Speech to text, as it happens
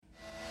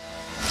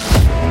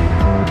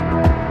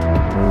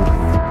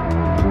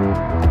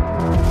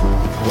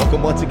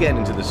once again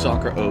into the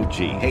Soccer OG.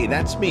 Hey,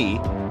 that's me,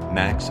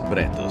 Max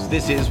Bretos.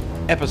 This is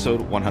episode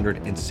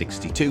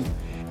 162.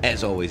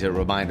 As always, a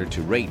reminder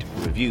to rate,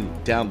 review,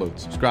 download,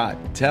 subscribe,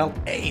 tell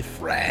a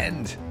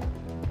friend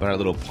about our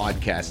little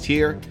podcast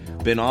here.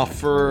 Been off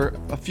for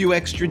a few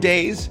extra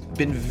days.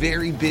 Been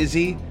very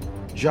busy,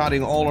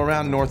 jotting all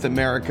around North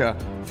America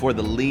for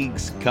the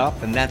Leagues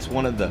Cup, and that's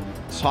one of the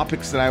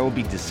topics that I will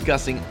be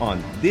discussing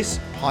on this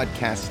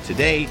podcast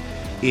today.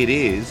 It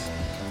is,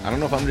 I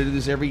don't know if I'm going to do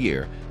this every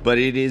year, but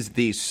it is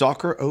the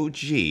Soccer OG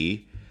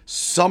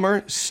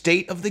Summer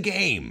State of the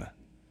Game.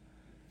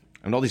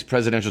 And all these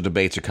presidential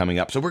debates are coming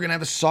up, so we're going to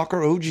have a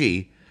Soccer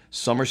OG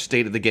Summer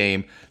State of the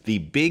Game, the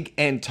big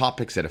end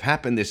topics that have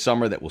happened this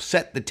summer that will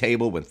set the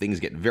table when things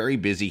get very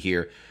busy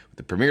here, with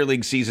the Premier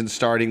League season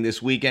starting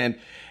this weekend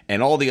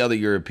and all the other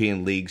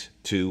European leagues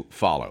to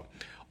follow.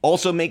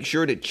 Also, make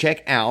sure to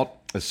check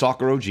out the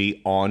Soccer OG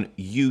on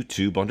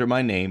YouTube under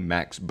my name,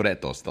 Max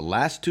Bretos. The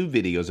last two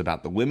videos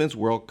about the Women's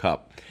World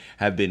Cup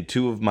have been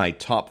two of my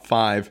top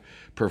 5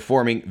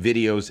 performing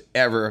videos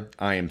ever.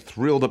 I am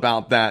thrilled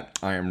about that.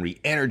 I am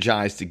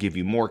re-energized to give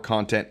you more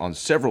content on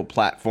several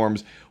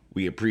platforms.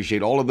 We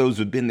appreciate all of those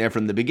who've been there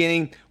from the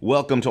beginning.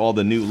 Welcome to all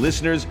the new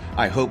listeners.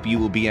 I hope you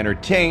will be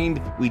entertained.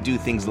 We do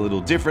things a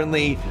little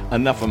differently.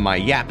 Enough of my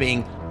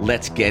yapping.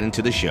 Let's get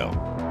into the show.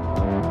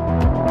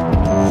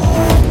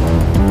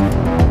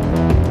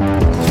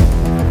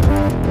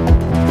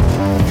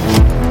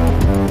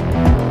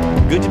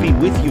 Good to be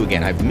with you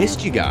again. I've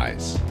missed you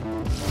guys.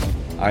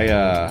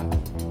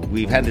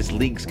 We've had this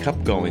Leagues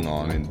Cup going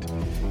on, and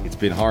it's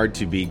been hard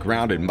to be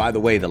grounded. And by the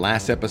way, the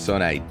last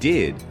episode I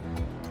did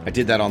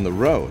that on the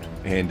road,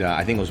 and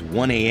I think it was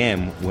 1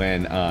 a.m.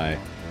 when I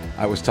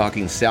was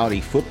talking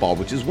Saudi football,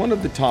 which is one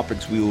of the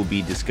topics we will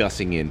be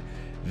discussing in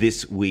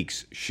this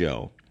week's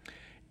show.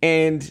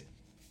 And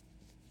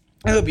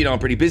I hope you know I'm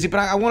pretty busy, but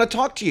I want to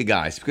talk to you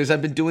guys because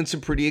I've been doing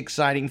some pretty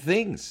exciting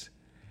things.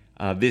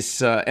 This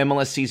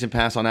MLS Season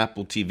Pass on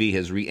Apple TV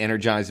has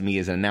re-energized me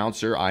as an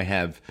announcer. I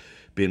have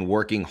been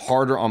working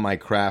harder on my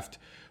craft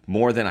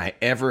more than I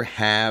ever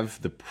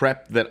have. The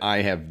prep that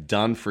I have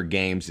done for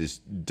games is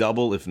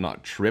double, if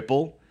not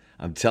triple.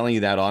 I'm telling you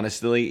that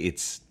honestly.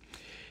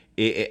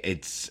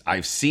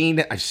 I've seen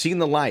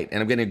the light,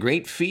 and I'm getting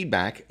great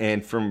feedback.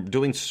 And from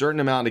doing a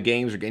certain amount of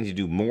games, we're getting to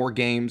do more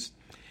games.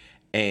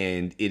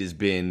 And it has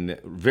been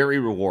very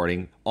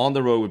rewarding. On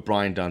the road with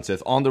Brian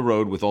Dunseth, on the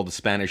road with all the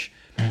Spanish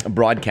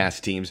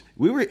broadcast teams.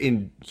 We were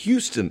in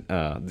Houston,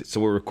 so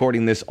we're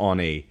recording this on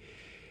a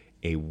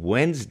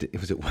Wednesday.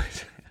 Was it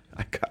Wednesday?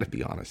 I gotta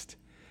be honest.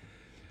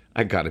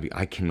 I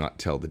cannot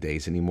tell the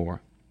days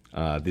anymore.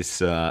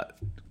 This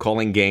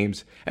calling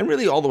games, and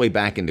really all the way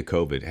back into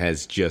COVID,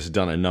 has just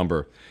done a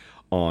number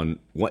on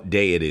what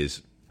day it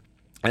is.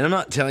 And I'm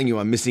not telling you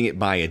I'm missing it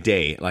by a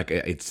day, like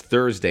it's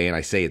Thursday and I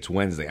say it's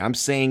Wednesday. I'm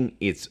saying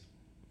it's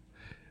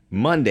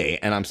Monday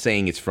and I'm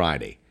saying it's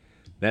Friday.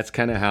 That's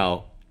kind of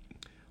how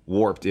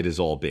warped it has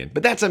all been.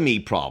 But that's a me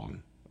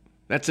problem.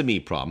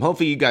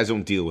 Hopefully you guys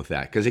don't deal with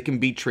that because it can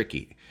be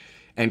tricky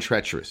and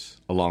treacherous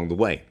along the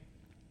way.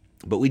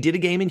 But we did a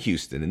game in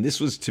Houston, and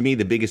this was, to me,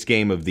 the biggest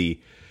game of the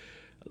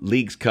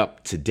Leagues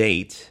Cup to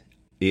date.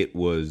 It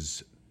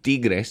was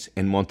Tigres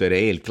and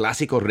Monterrey, El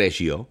Clásico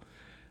Regio.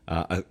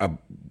 A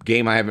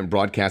game I haven't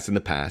broadcast in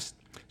the past,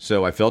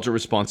 so I felt a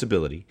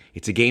responsibility.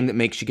 It's a game that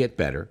makes you get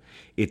better.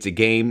 It's a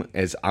game,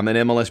 as I'm an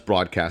MLS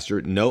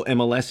broadcaster, no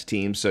MLS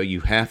team, so you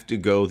have to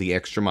go the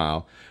extra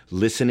mile,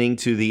 listening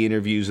to the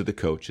interviews of the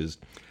coaches,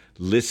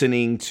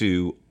 listening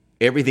to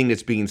everything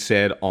that's being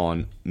said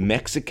on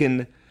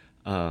Mexican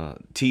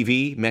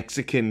TV,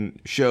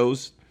 Mexican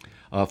shows,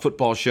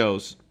 football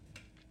shows.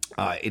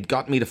 It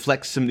got me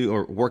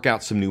to work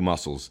out some new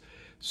muscles.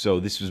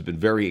 So this has been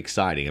very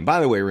exciting. And by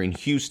the way, we're in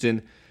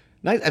Houston.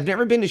 I've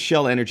never been to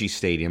Shell Energy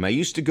Stadium. I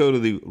used to go to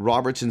the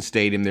Robertson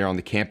Stadium there on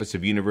the campus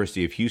of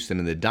University of Houston,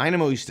 and the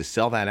Dynamo used to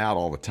sell that out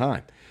all the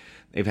time.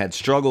 They've had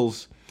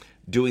struggles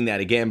doing that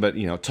again, but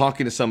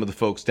talking to some of the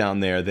folks down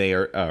there, they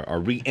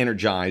are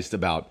re-energized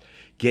about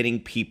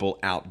getting people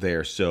out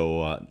there.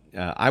 So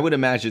I would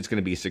imagine it's going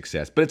to be a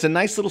success. But it's a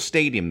nice little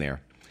stadium there,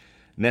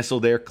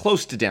 nestled there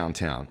close to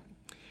downtown.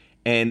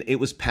 And it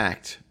was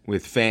packed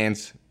with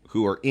fans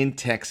who are in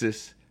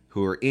Texas,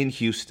 who are in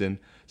Houston,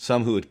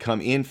 some who had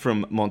come in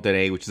from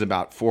Monterrey, which is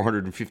about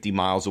 450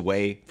 miles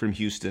away from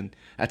Houston.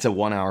 That's a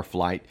 1-hour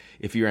flight.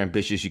 If you're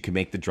ambitious, you can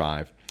make the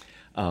drive.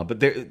 But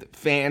they're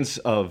fans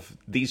of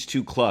these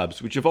two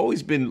clubs, which have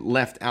always been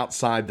left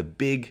outside the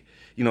big,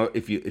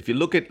 if you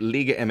look at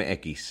Liga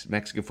MX,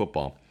 Mexican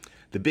football,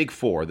 the big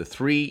four, the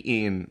three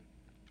in,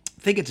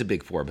 I think it's a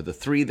big four, but the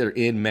three that are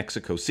in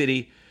Mexico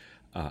City,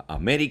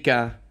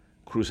 America,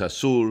 Cruz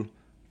Azul,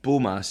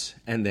 Pumas,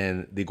 and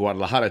then the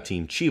Guadalajara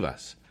team,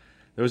 Chivas.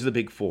 Those are the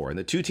big four. And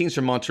the two teams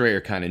from Monterrey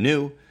are kind of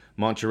new.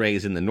 Monterrey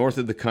is in the north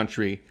of the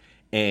country,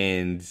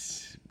 and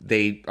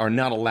they are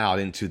not allowed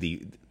into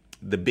the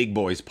big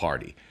boys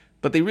party.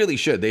 But they really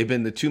should. They've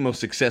been the two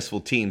most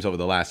successful teams over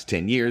the last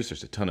 10 years.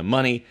 There's a ton of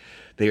money.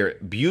 They are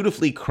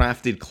beautifully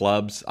crafted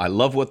clubs. I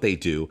love what they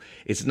do.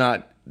 It's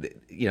not,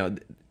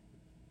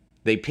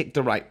 They picked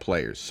the right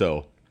players.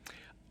 So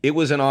it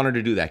was an honor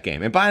to do that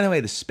game. And by the way,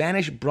 the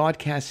Spanish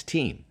broadcast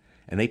team,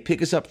 and they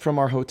pick us up from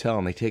our hotel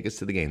and they take us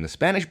to the game. The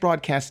Spanish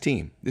broadcast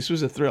team, this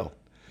was a thrill,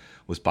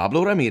 was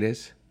Pablo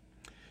Ramirez,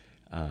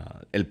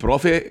 El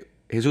Profe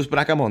Jesus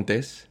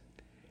Bracamontes,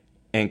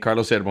 and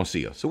Carlos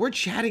Hermosillo. So we're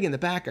chatting in the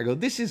back. I go,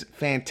 this is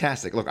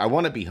fantastic. Look, I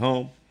want to be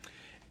home,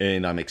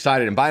 and I'm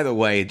excited. And by the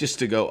way, just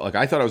to go, like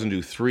I thought I was going to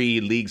do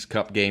 3 Leagues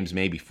Cup games,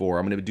 maybe 4.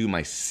 I'm going to do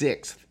my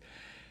 6th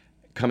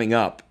coming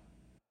up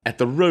at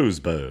the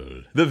Rose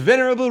Bowl, the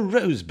venerable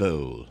Rose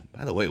Bowl.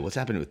 By the way, what's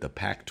happening with the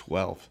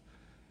Pac-12?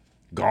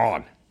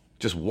 Gone.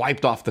 Just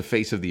wiped off the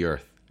face of the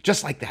earth.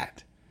 Just like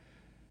that.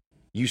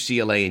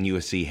 UCLA and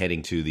USC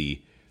heading to the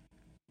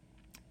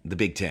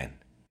Big Ten,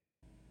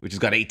 which has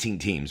got 18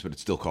 teams, but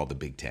it's still called the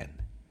Big Ten.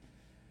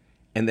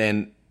 And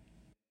then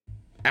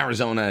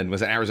Arizona, and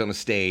was it Arizona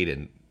State,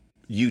 and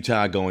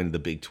Utah going to the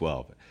Big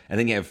 12. And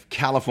then you have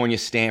California,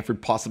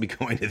 Stanford possibly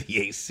going to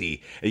the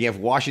AC. And you have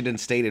Washington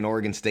State and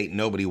Oregon State.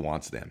 Nobody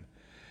wants them.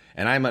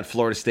 And I'm at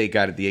Florida State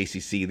guy at the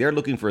ACC. They're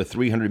looking for a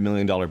 $300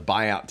 million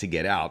buyout to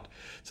get out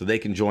so they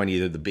can join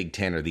either the Big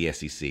Ten or the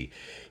SEC.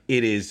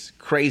 It is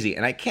crazy.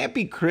 And I can't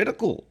be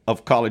critical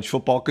of college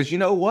football because you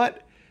know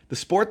what? The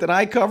sport that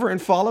I cover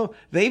and follow,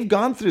 they've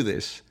gone through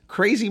this.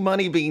 Crazy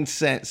money being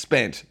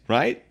spent,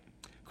 right?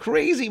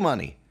 Crazy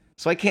money.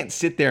 So I can't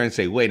sit there and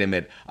say, wait a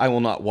minute, I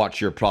will not watch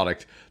your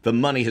product. The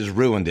money has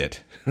ruined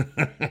it.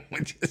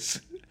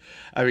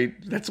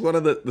 That's one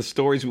of the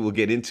stories we will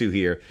get into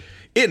here.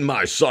 In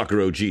my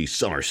Soccer OG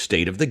summer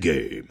state of the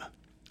game.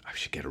 I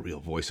should get a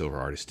real voiceover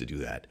artist to do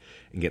that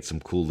and get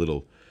some cool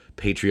little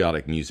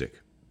patriotic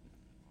music.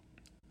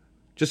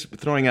 Just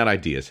throwing out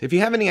ideas. If you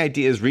have any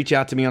ideas, reach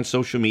out to me on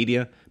social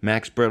media.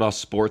 Max Bredos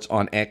Sports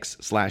on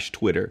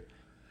X/Twitter.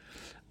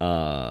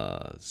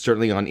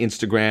 Certainly on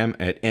Instagram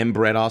at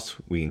mbredos.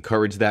 We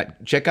encourage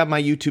that. Check out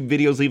my YouTube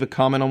videos. Leave a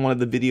comment on one of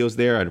the videos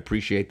there. I'd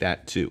appreciate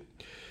that too.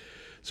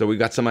 So we've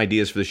got some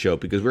ideas for the show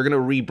because we're going to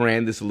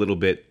rebrand this a little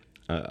bit.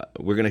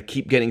 We're going to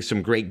keep getting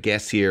some great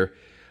guests here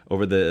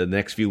over the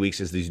next few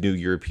weeks as these new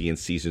European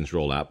seasons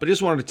roll out. But I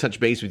just wanted to touch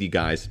base with you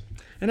guys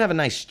and have a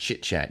nice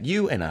chit-chat,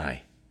 you and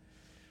I.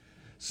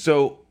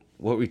 So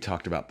what we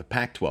talked about, the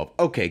Pac-12.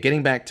 Okay,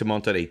 getting back to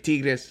Monterrey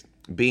Tigres,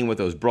 being with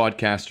those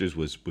broadcasters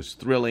was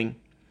thrilling.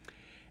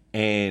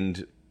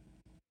 And,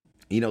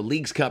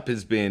 Leagues Cup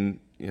has been,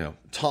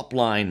 top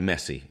line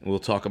Messi. We'll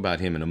talk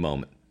about him in a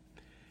moment.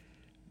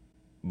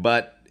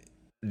 But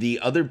the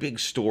other big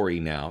story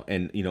now,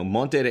 and,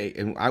 Monterrey,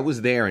 and I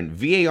was there, and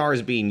VAR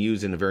is being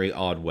used in a very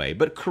odd way,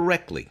 but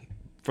correctly,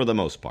 for the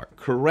most part.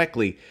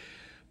 Correctly,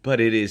 but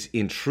it is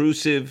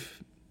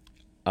intrusive.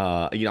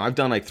 I've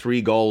done like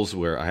 3 goals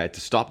where I had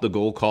to stop the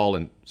goal call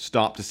and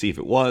stop to see if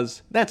it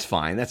was. That's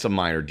fine. That's a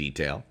minor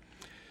detail.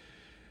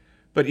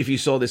 But if you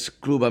saw this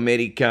Club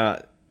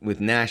America with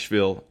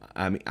Nashville,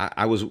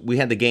 we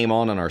had the game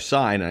on our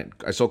side, and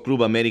I saw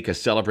Club America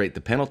celebrate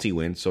the penalty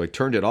win, so I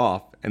turned it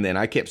off, and then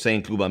I kept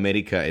saying Club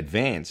America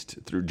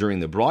advanced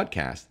during the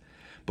broadcast.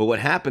 But what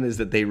happened is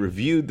that they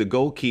reviewed the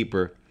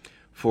goalkeeper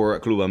for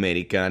Club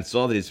America and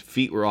saw that his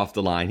feet were off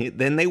the line.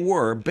 Then they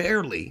were,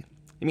 barely.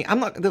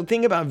 The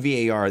thing about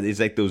VAR is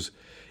like those,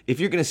 if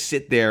you're going to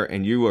sit there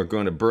and you are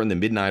going to burn the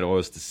midnight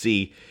oils to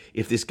see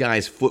if this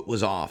guy's foot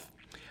was off.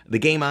 The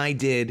game I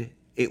did,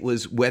 it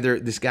was whether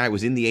this guy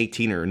was in the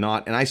 18 or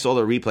not, and I saw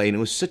the replay, and it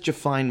was such a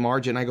fine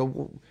margin. I go,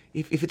 well,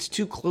 if it's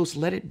too close,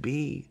 let it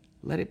be.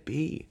 Let it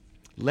be.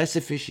 Less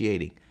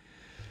officiating.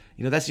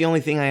 That's the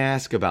only thing I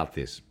ask about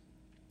this.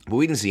 But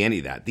we didn't see any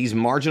of that. These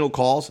marginal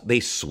calls, they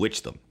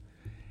switched them.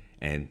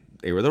 And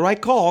they were the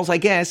right calls, I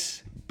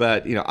guess.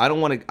 But, I don't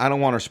want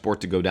our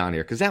sport to go down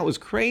here because that was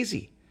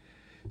crazy.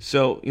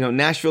 So,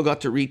 Nashville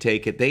got to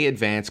retake it. They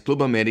advanced.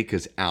 Club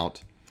America's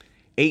out.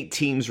 8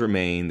 teams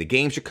remain. The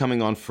games are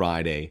coming on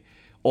Friday.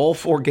 All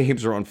 4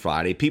 games are on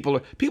Friday. People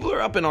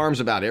are up in arms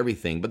about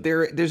everything, but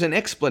there's an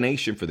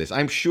explanation for this.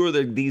 I'm sure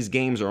that these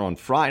games are on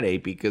Friday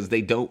because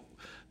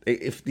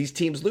if these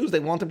teams lose, they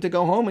want them to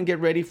go home and get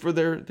ready for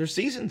their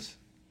seasons.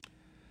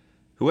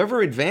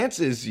 Whoever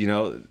advances,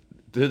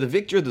 to the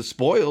victor of the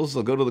spoils,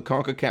 they'll go to the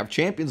CONCACAF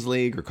Champions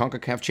League or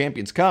CONCACAF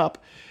Champions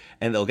Cup,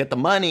 and they'll get the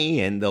money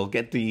and they'll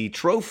get the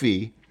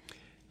trophy.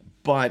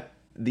 But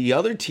the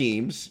other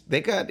teams,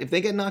 if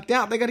they get knocked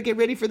out, they got to get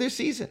ready for their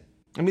season.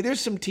 There's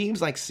some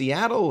teams like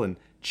Seattle and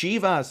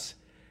Chivas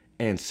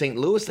and St.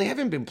 Louis. They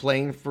haven't been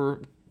playing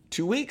for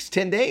 2 weeks,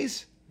 10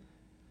 days.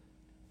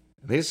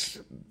 They're just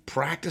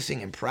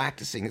practicing and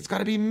practicing. It's got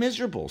to be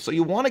miserable. So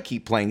you want to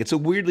keep playing. It's a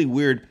weirdly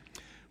weird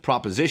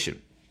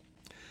proposition.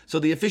 So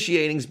the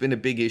officiating's been a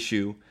big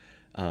issue.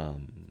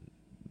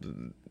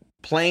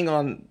 Playing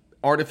on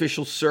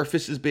artificial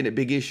surface has been a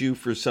big issue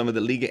for some of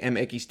the Liga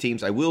MX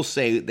teams. I will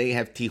say they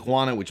have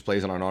Tijuana, which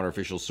plays on an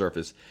artificial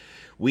surface.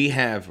 We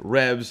have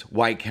Revs,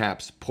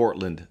 Whitecaps,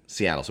 Portland,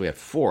 Seattle. So we have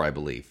 4, I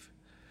believe.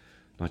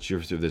 Not sure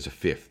if there's a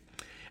 5th.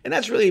 And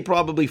that's really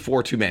probably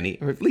 4 too many,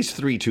 or at least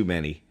 3 too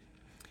many.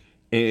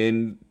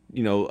 And,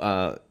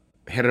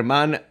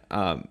 Germán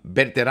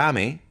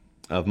Berterame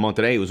of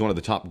Monterrey, who was one of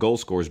the top goal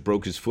scorers,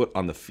 broke his foot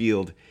on the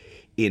field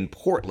in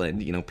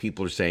Portland,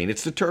 people are saying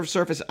it's the turf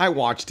surface. I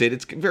watched it.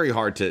 It's very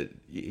hard to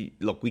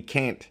look. We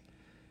can't.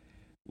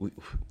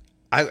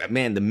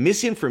 The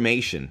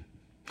misinformation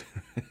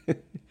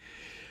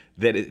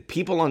that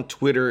people on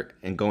Twitter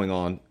and going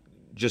on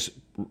just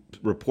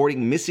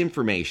reporting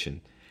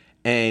misinformation,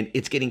 and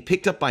it's getting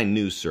picked up by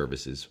news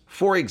services.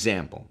 For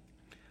example,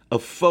 a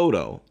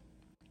photo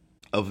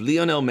of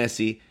Lionel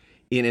Messi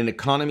in an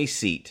economy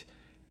seat,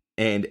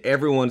 and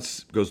everyone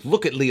goes,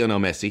 "Look at Lionel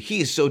Messi.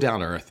 He is so down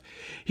to earth.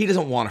 He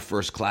doesn't want a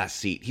first-class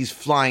seat. He's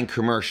flying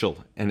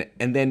commercial." And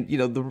then,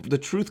 the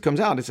truth comes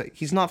out. It's like,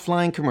 he's not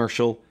flying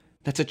commercial.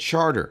 That's a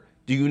charter.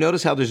 Do you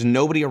notice how there's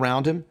nobody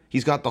around him?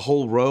 He's got the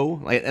whole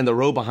row and the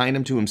row behind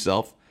him to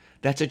himself.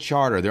 That's a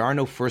charter. There are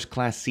no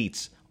first-class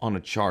seats on a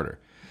charter.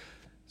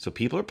 So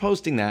people are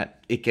posting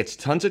that. It gets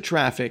tons of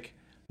traffic.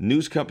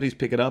 News companies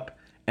pick it up.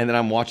 And then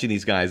I'm watching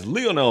these guys,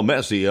 Lionel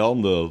Messi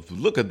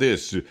look at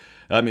this.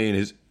 I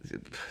mean,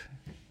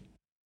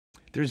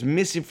 there's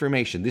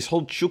misinformation. This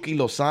whole Chucky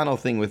Lozano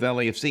thing with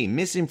LAFC,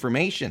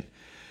 misinformation.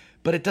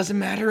 But it doesn't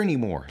matter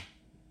anymore.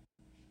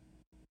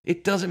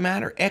 It doesn't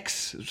matter.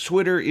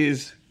 Twitter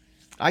is,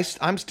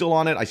 I'm still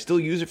on it. I still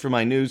use it for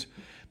my news.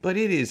 But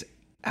it is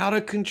out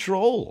of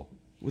control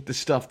with the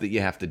stuff that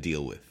you have to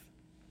deal with.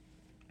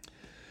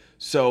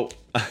 So,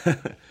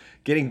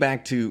 getting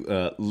back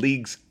to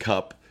Leagues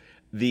Cup,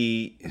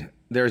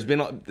 there's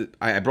been,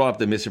 I brought up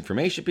the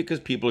misinformation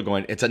because people are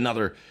going, it's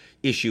another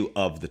issue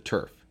of the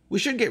turf. We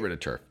should get rid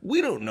of turf.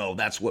 We don't know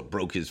that's what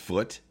broke his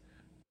foot.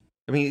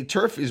 I mean,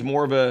 turf is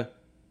more of a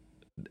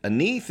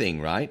knee thing,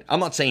 right?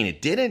 I'm not saying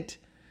it didn't,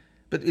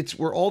 but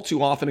we're all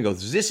too often to go,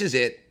 this is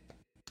it.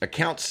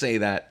 Accounts say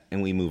that,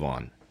 and we move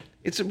on.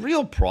 It's a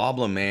real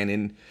problem, man.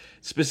 And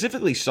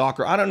specifically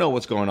soccer, I don't know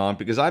what's going on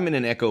because I'm in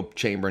an echo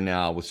chamber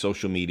now with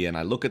social media, and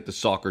I look at the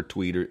soccer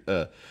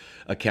Twitter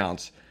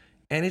accounts,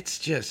 and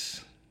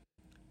it's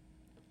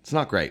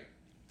not great.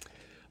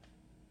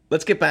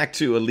 Let's get back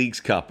to a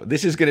Leagues Cup.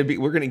 This is going to be,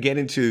 we're going to get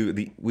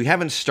into we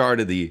haven't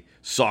started the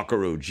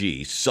Soccer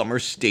OG Summer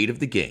State of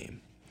the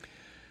Game.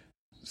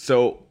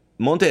 So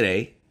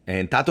Monterrey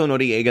and Tato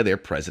Noriega, their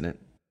president,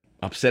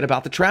 upset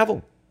about the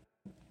travel.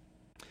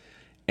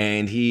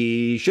 And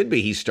he should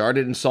be. He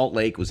started in Salt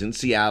Lake, was in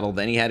Seattle,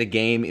 then he had a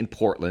game in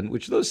Portland,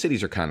 which those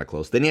cities are kind of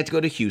close. Then he had to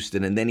go to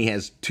Houston, and then he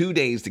has 2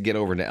 days to get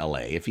over to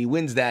LA. If he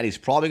wins that, he's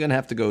probably going to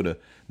have to go to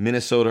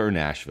Minnesota or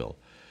Nashville.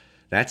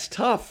 That's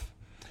tough.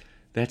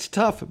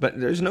 But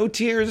there's no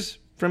tears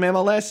from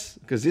MLS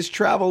because this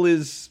travel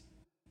is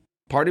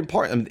part and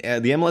part.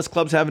 The MLS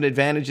clubs have an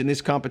advantage in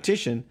this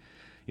competition.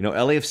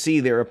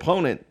 LAFC, their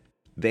opponent,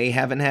 they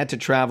haven't had to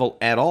travel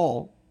at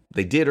all.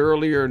 They did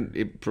earlier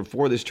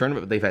before this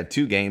tournament, but they've had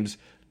 2 games.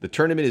 The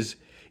tournament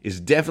is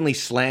definitely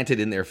slanted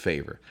in their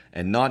favor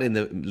and not in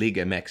the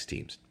Liga MX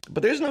teams.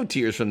 But there's no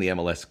tears from the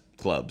MLS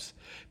clubs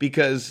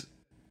because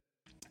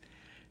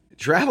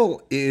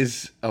travel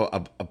is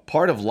a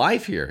part of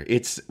life here.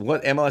 It's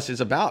what MLS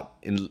is about.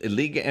 In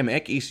Liga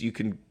MX, you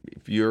can,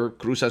 if you're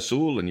Cruz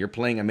Azul and you're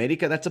playing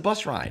America, that's a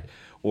bus ride.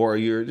 Or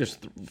you're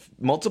just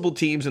multiple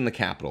teams in the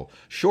capital.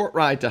 Short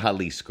ride to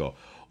Jalisco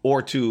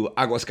or to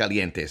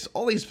Aguascalientes,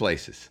 all these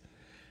places.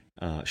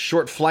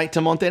 Short flight to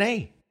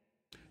Monterrey.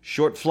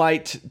 Short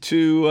flight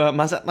to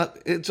Mazatlan.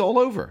 It's all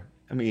over.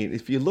 I mean,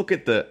 if you look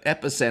at the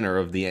epicenter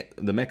of the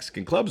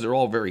Mexican clubs, they're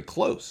all very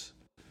close.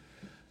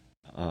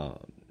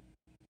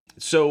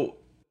 So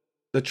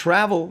the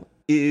travel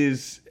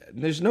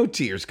there's no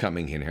tears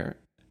coming in here.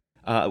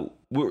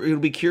 It'll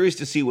be curious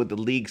to see what the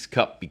Leagues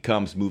Cup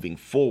becomes moving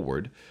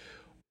forward.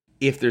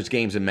 If there's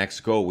games in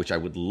Mexico, which I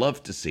would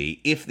love to see,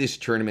 if this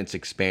tournament's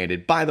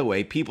expanded. By the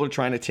way, people are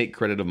trying to take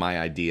credit of my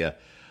idea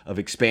of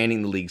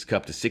expanding the Leagues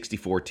Cup to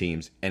 64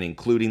 teams and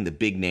including the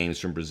big names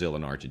from Brazil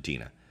and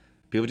Argentina.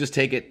 People just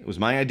take it. It was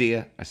my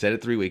idea. I said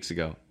it 3 weeks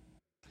ago.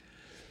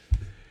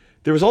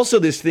 There was also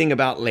this thing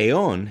about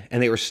León,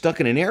 and they were stuck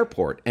in an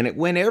airport, and it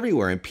went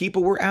everywhere, and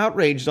people were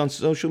outraged on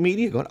social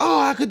media going,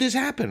 oh, how could this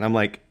happen? I'm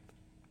like,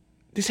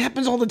 this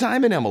happens all the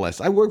time in MLS.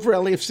 I work for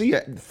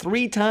LAFC.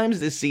 3 times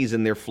this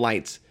season, their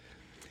flights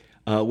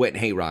went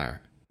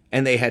haywire,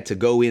 and they had to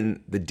go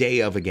in the day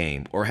of a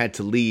game or had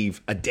to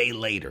leave a day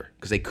later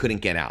because they couldn't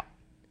get out.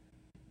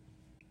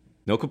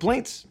 No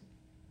complaints.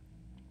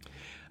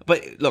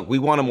 But look, we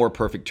want a more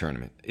perfect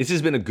tournament. This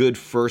has been a good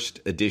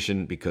first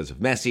edition because of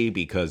Messi,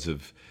 because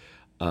of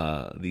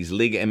these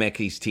Liga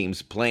MX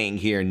teams playing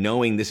here,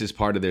 knowing this is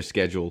part of their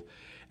schedule.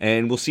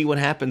 And we'll see what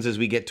happens as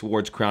we get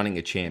towards crowning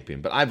a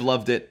champion. But I've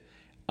loved it.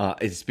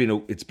 It's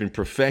been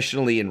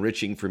professionally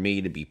enriching for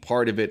me to be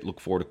part of it. Look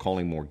forward to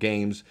calling more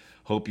games.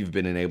 Hope you've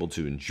been able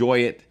to enjoy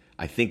it.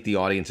 I think the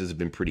audiences have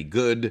been pretty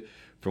good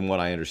from what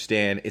I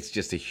understand. It's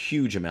just a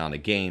huge amount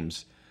of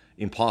games.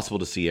 Impossible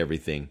to see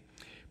everything.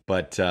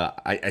 But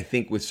I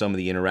think with some of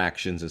the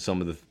interactions and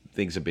some of the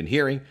things I've been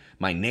hearing,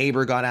 my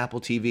neighbor got Apple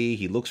TV.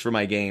 He looks for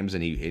my games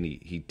and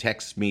he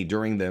texts me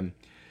during them.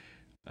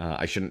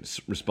 I shouldn't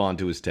respond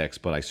to his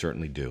text, but I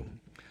certainly do.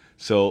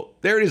 So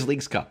there it is,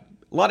 Leagues Cup.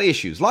 A lot of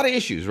issues,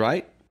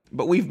 right?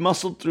 but we've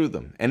muscled through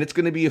them, and it's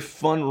going to be a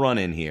fun run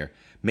in here.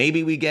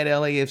 Maybe we get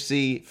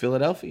LAFC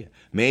Philadelphia.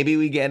 Maybe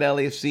we get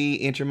LAFC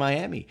Inter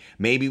Miami.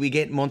 Maybe we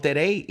get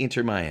Monterrey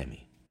Inter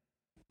Miami.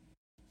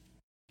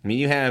 I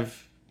mean,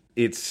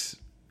 it's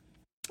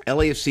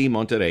LAFC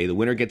Monterrey. The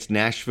winner gets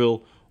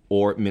Nashville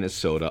or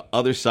Minnesota.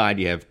 Other side,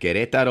 you have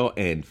Querétaro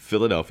and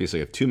Philadelphia. So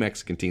you have two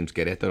Mexican teams,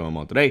 Querétaro and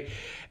Monterrey.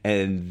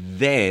 And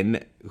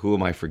then, who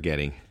am I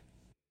forgetting?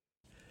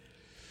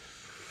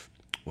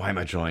 Why am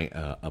I drawing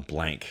a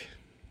blank?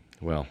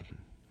 Well,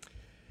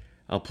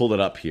 I'll pull it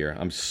up here.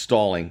 I'm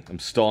stalling.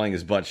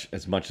 As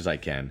much as I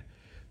can.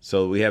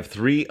 So we have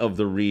three of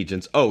the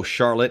regions. Oh,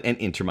 Charlotte and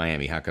Inter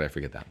Miami. How could I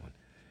forget that one?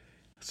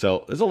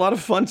 So there's a lot of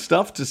fun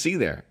stuff to see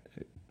there.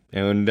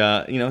 And,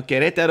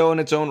 Querétaro in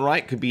its own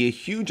right could be a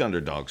huge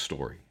underdog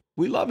story.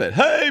 We love it.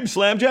 Hey,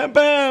 slam, jam,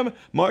 bam!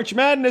 March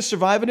Madness,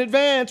 survive in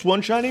advance.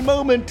 One shining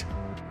moment.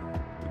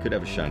 We could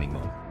have a shining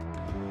moment.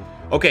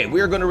 Okay,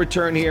 we are going to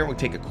return here. We'll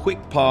take a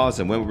quick pause,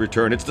 and when we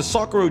return, it's the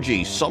Soccer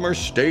OG Summer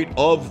State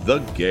of the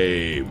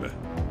Game.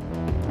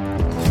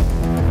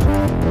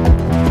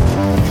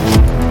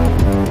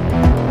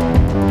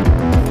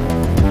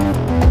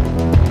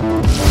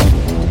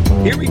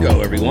 Here we go,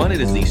 everyone. It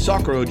is the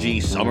Soccer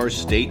OG Summer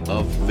State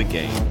of the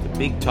Game. The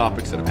big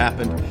topics that have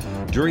happened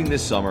during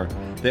this summer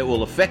that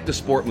will affect the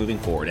sport moving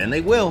forward. And they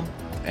will.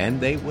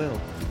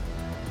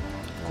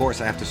 Of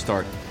course, I have to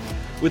start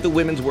with the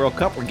Women's World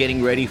Cup. We're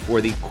getting ready for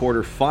the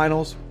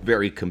quarterfinals.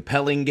 Very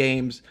compelling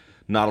games.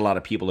 Not a lot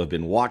of people have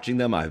been watching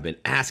them. I've been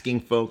asking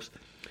folks.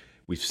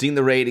 We've seen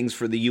the ratings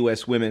for the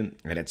U.S. women,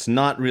 and it's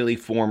not really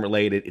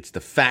form-related. It's the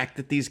fact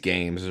that these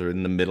games are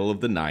in the middle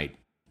of the night.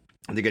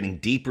 They're getting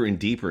deeper and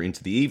deeper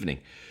into the evening.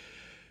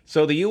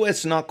 So the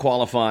U.S. not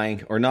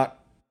qualifying or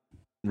not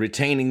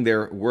retaining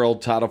their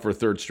world title for a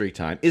third straight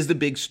time is the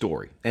big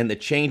story. And the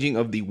changing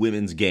of the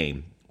women's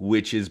game,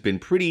 which has been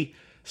pretty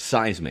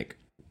seismic.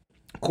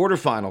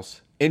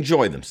 Quarterfinals,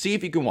 enjoy them. See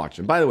if you can watch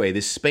them. By the way,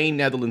 this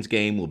Spain-Netherlands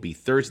game will be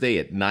Thursday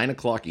at 9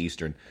 o'clock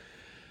Eastern.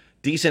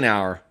 Decent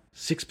hour,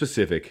 6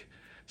 Pacific.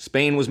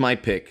 Spain was my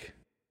pick.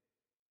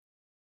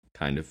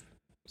 Kind of.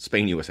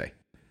 Spain, USA.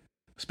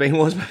 Spain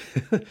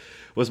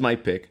was my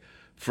pick.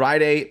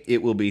 Friday,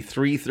 it will be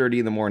 3:30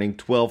 in the morning,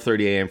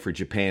 12:30 a.m. for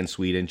Japan,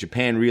 Sweden.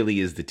 Japan really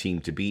is the team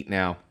to beat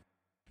now.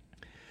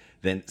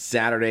 Then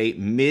Saturday,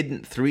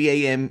 mid 3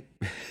 a.m.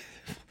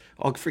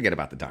 I'll forget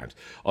about the times.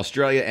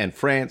 Australia and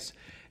France,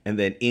 and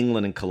then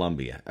England and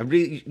Colombia.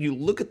 You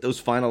look at those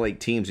final 8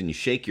 teams and you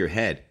shake your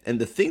head.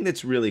 And the thing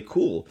that's really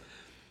cool,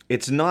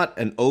 it's not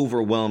an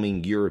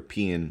overwhelming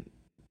European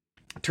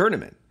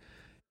tournament.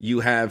 You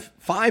have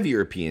 5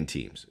 European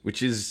teams,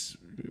 which is...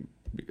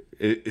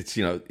 It's,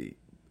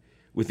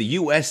 with the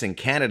U.S. and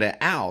Canada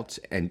out,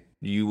 and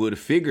you would have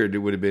figured it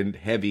would have been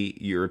heavy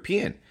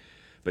European.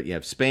 But you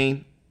have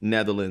Spain,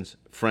 Netherlands,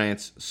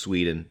 France,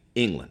 Sweden,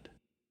 England.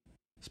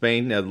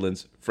 Spain,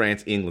 Netherlands,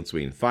 France, England,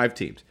 Sweden. 5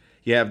 teams.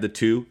 You have the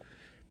 2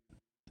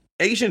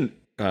 Asian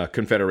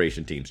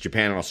Confederation teams,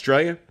 Japan and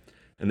Australia.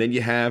 And then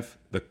you have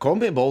the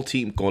CONMEBOL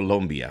team,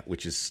 Colombia,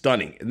 which is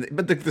stunning.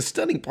 But the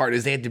stunning part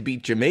is they had to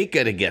beat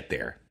Jamaica to get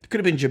there. It could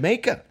have been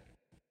Jamaica.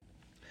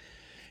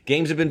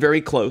 Games have been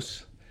very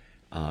close.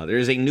 There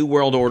is a new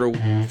world order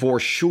for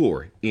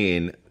sure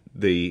in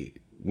the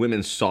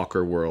women's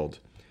soccer world.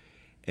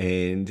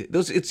 And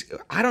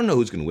I don't know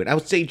who's going to win. I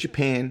would say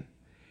Japan.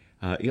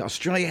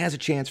 Australia has a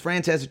chance.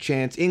 France has a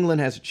chance.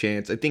 England has a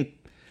chance. I think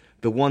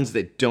the ones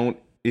that don't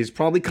is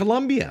probably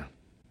Colombia.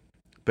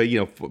 But,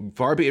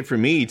 far be it for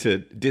me to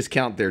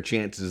discount their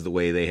chances the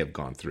way they have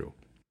gone through.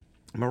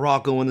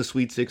 Morocco in the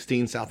Sweet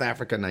 16, South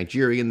Africa,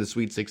 Nigeria in the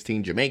Sweet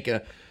 16,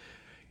 Jamaica,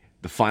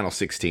 the final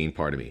 16,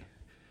 pardon me.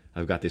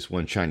 I've got this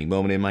one shiny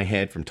moment in my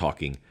head from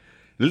talking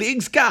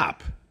Leagues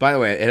Cup. By the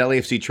way, at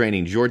LAFC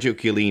training, Giorgio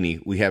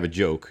Chiellini, we have a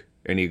joke,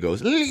 and he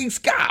goes, Leagues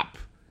Cup.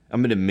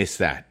 I'm going to miss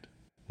that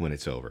when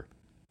it's over.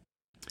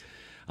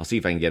 I'll see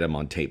if I can get him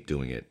on tape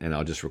doing it, and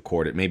I'll just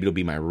record it. Maybe it'll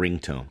be my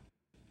ringtone.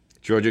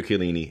 Giorgio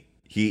Chiellini,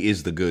 he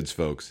is the goods,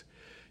 folks.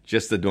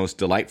 Just the most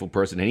delightful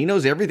person, and he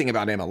knows everything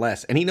about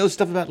MLS, and he knows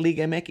stuff about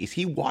Liga MX.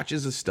 He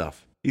watches the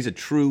stuff. He's a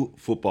true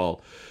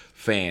football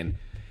fan.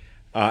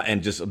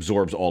 And just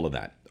absorbs all of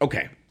that.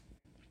 Okay,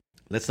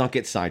 let's not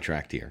get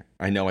sidetracked here.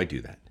 I know I do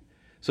that.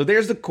 So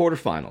there's the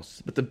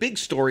quarterfinals. But the big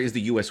story is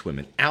the U.S.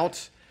 women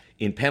out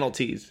in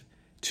penalties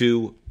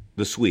to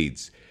the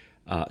Swedes.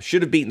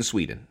 Should have beaten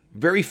Sweden.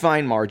 Very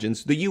fine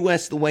margins. The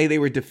U.S., the way they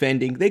were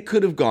defending, they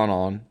could have gone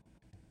on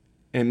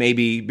and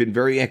maybe been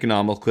very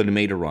economical, could have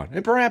made a run,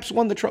 and perhaps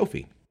won the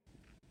trophy.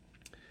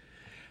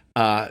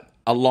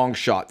 A long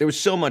shot. There was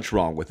so much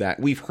wrong with that.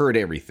 We've heard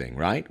everything,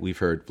 right? We've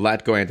heard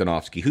Vlatko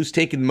Antonovsky, who's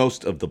taken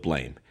most of the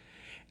blame.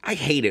 I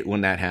hate it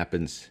when that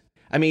happens.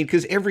 I mean,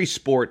 because every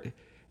sport,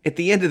 at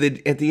the end of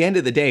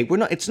the day,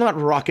 it's not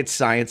rocket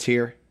science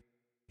here.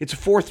 It's a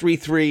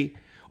 4-3-3,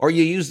 or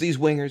you use these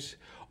wingers,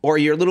 or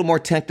you're a little more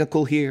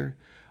technical here,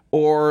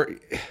 or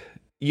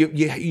you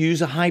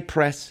use a high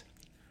press.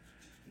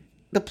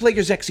 The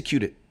players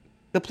execute it.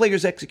 I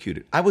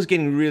was like,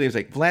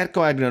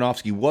 Vlatko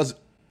Antonovsky was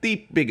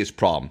the biggest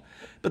problem.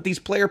 But these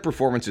player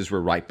performances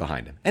were right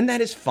behind him, and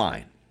that is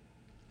fine.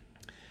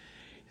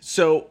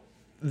 So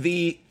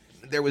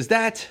there was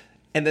that,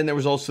 and then there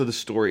was also the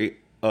story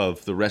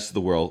of the rest of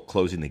the world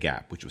closing the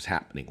gap, which was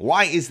happening.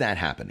 Why is that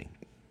happening?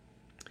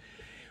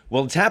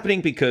 Well, it's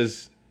happening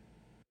because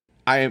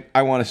I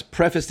want to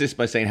preface this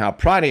by saying how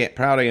proud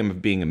I am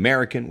of being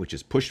American, which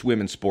has pushed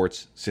women's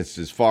sports since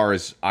as far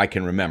as I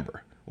can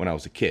remember when I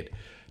was a kid.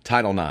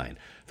 Title IX,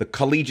 the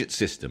collegiate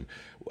system,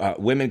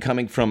 women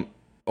coming from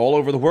all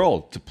over the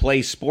world to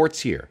play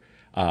sports here,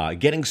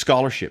 getting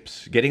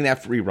scholarships, getting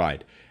that free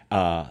ride,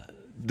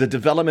 the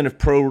development of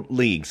pro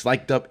leagues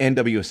like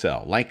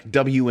NWSL, like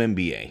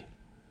WNBA.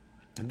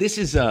 This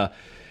is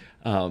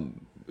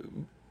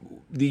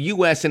the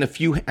U.S. and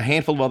a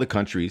handful of other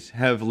countries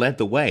have led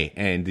the way,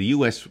 and the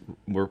U.S.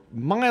 were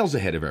miles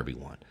ahead of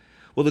everyone.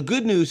 Well, the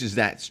good news is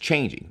that's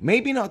changing.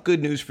 Maybe not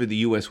good news for the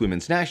U.S.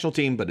 women's national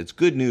team, but it's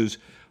good news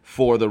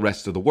for the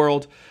rest of the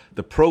world.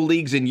 The pro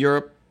leagues in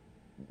Europe,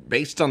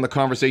 based on the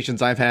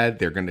conversations I've had,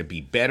 they're going to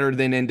be better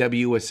than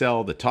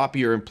NWSL. The top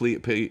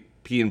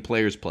European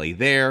players play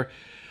there.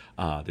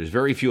 There's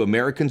very few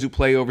Americans who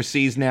play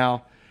overseas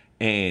now,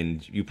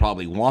 and you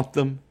probably want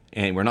them.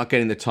 And we're not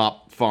getting the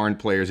top foreign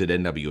players at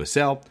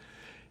NWSL.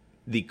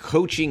 The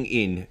coaching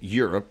in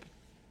Europe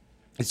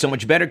is so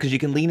much better because you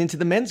can lean into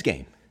the men's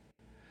game.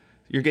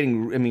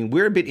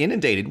 We're a bit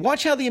inundated.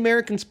 Watch how the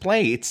Americans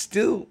play.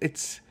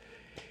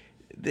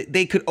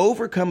 They could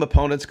overcome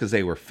opponents because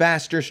they were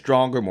faster,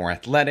 stronger, more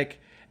athletic,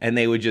 and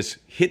they would just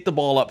hit the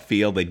ball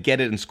upfield. They'd get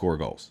it and score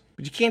goals.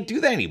 But you can't do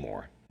that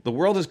anymore. The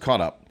world has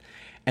caught up,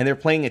 and they're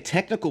playing a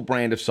technical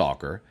brand of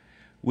soccer,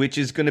 which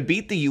is going to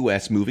beat the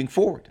U.S. moving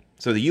forward.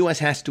 So the U.S.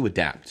 has to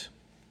adapt.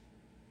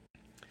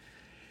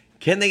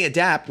 Can they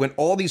adapt when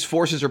all these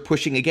forces are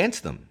pushing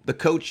against them? The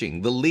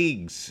coaching, the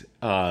leagues,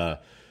 the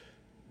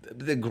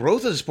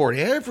growth of the sport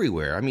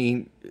everywhere. I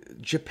mean,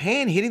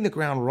 Japan hitting the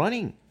ground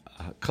running.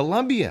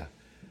 Colombia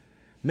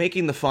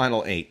making the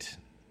final 8.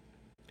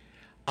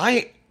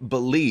 I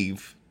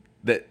believe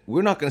that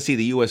we're not going to see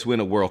the U.S.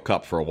 win a World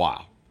Cup for a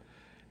while.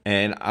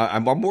 And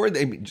I'm more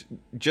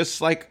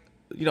just like,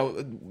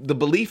 the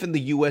belief in the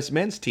U.S.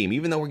 men's team,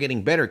 even though we're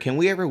getting better, can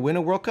we ever win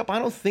a World Cup? I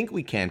don't think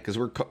we can because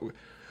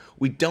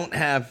we don't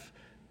have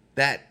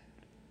that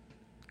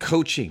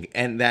coaching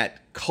and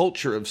that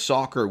culture of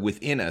soccer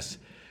within us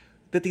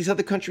that these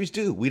other countries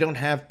do. We don't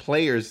have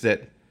players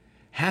that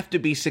have to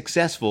be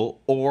successful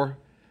or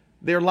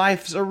their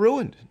lives are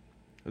ruined.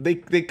 They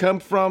come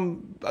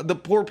from the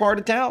poor part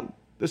of town,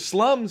 the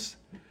slums,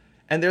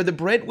 and they're the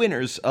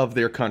breadwinners of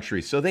their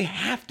country, so they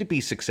have to be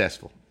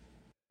successful.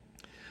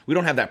 We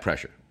don't have that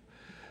pressure.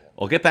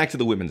 I'll get back to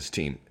the women's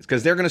team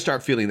because they're going to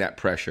start feeling that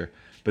pressure.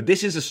 But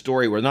this is a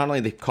story where not only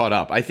they've caught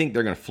up, I think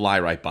they're going to fly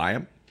right by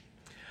them.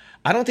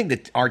 I don't think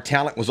that our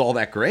talent was all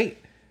that great.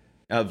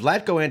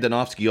 Vlatko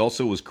Andonovski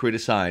also was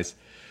criticized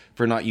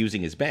for not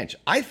using his bench.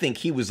 I think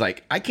he was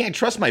like, I can't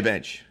trust my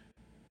bench,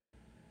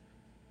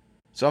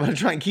 so I'm going to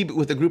try and keep it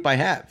with the group I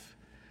have.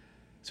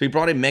 So he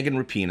brought in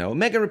Megan Rapinoe.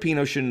 Megan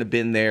Rapinoe shouldn't have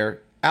been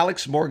there.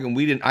 Alex Morgan,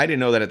 I didn't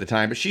know that at the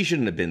time, but she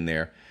shouldn't have been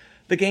there.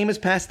 The game has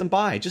passed them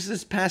by, just as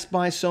it's passed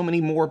by so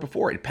many more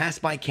before. It passed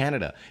by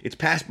Canada. It's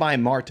passed by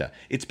Marta.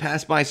 It's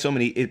passed by so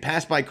many. It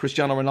passed by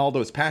Cristiano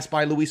Ronaldo. It's passed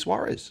by Luis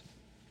Suarez.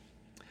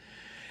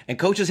 And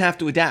coaches have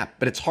to adapt,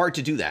 but it's hard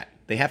to do that.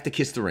 They have to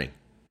kiss the ring,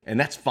 and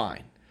that's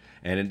fine.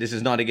 And this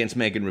is not against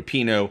Megan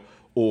Rapinoe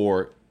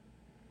or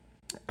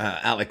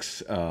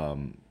Alex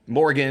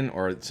Morgan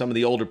or some of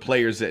the older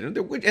players,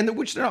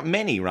 which they're not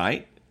many,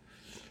 right?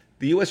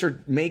 The U.S.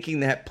 are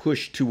making that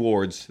push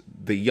towards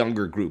the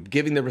younger group,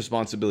 giving the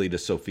responsibility to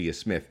Sophia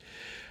Smith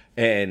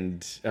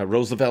and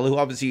Rose Lavelle, who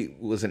obviously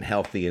wasn't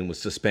healthy and was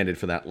suspended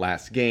for that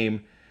last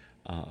game.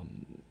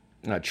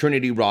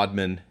 Trinity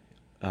Rodman,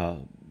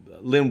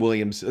 Lynn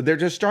Williams. They're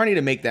just starting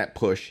to make that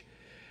push.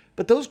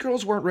 But those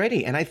girls weren't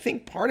ready. And I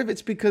think part of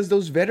it's because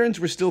those veterans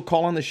were still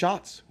calling the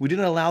shots. We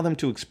didn't allow them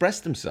to express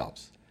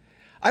themselves.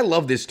 I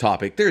love this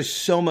topic. There's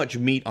so much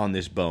meat on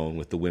this bone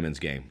with the women's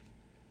game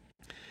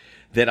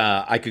that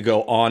I could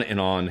go on,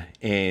 and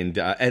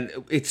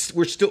it's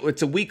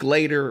a week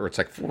later, or it's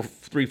like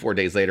 3-4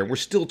 days later, and we're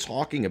still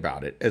talking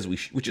about it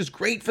which is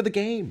great for the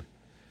game.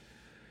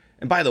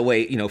 And by the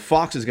way,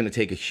 Fox is going to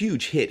take a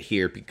huge hit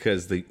here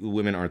because the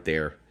women aren't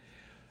there.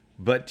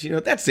 But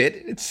that's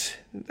it.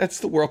 That's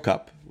the World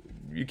Cup.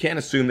 You can't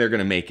assume they're going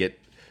to make it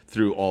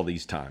through all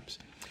these times.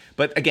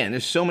 But again,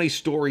 there's so many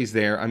stories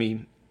there. I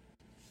mean,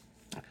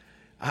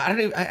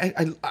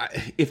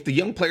 if the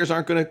young players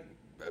aren't going to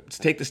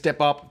take the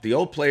step up, the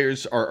old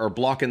players are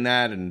blocking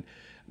that and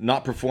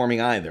not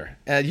performing either,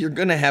 you're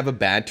going to have a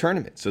bad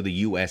tournament. So the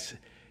U.S.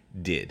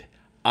 did.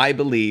 I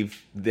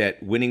believe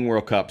that winning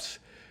World Cups,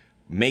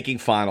 making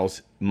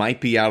finals, might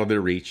be out of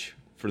their reach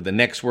for the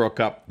next World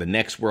Cup, the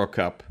next World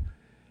Cup.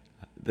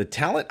 The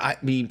talent,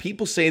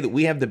 people say that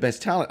we have the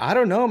best talent. I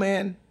don't know,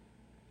 man.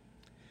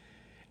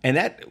 And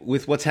that,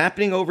 with what's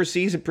happening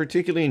overseas, and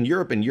particularly in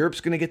Europe, and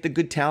Europe's going to get the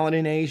good talent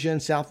in Asia and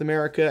South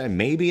America and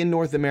maybe in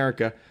North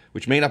America,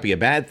 which may not be a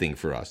bad thing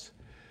for us.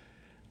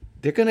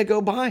 they're going to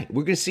go by.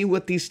 We're going to see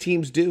what these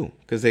teams do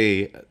because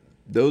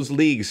those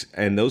leagues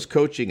and those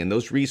coaching and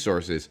those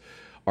resources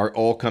are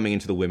all coming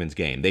into the women's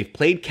game. They've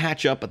played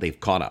catch up, but they've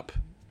caught up.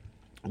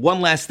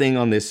 One last thing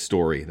on this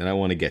story that I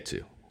want to get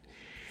to.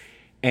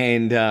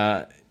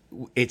 And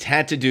it's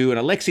had to do, and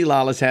Alexi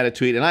Lalas had a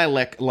tweet, and I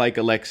like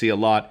Alexi a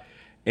lot,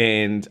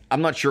 and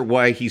I'm not sure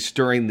why he's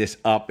stirring this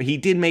up. He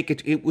did make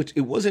it,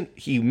 it wasn't,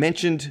 he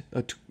mentioned,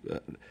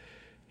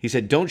 he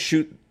said, don't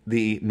shoot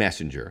the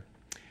messenger.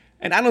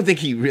 And I don't think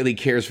he really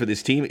cares for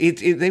this team.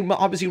 They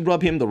obviously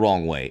rub him the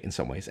wrong way in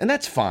some ways, and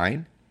that's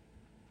fine.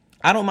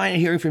 I don't mind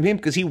hearing from him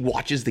because he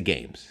watches the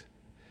games.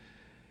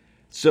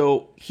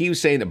 So he was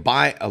saying that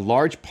by a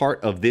large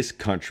part of this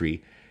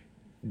country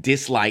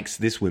dislikes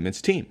this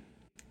women's team.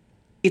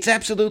 It's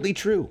absolutely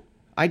true.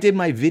 I did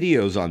my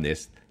videos on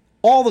this.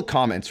 All the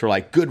comments were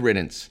like, good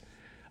riddance.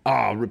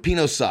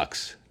 Rapinoe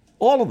sucks.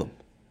 All of them.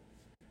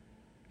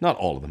 Not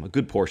all of them, a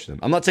good portion of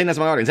them. I'm not saying that's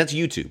my audience. That's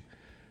YouTube.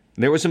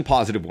 There were some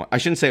positive ones. I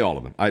shouldn't say all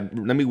of them.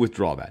 Let me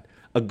withdraw that.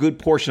 A good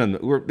portion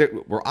of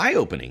them were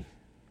eye-opening.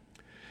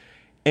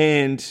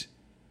 And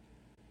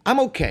I'm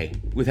okay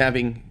with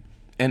having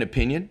an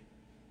opinion.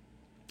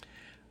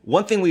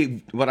 One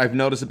thing what I've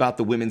noticed about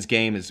the women's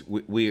game is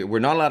we're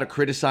not allowed to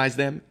criticize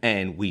them,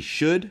 and we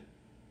should.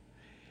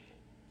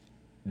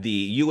 The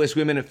U.S.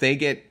 women, if they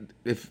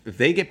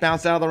get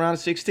bounced out of the round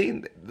of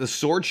 16, the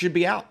sword should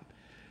be out.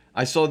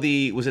 I saw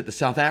the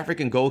South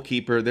African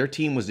goalkeeper, their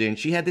team was in.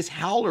 She had this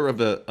howler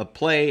of a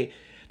play.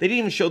 They didn't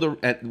even show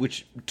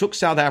which took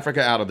South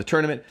Africa out of the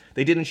tournament.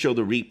 They didn't show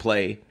the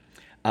replay.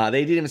 They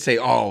didn't even say,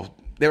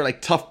 they were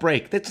like, tough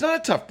break. That's not a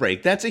tough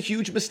break. That's a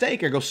huge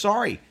mistake. I go,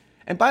 sorry.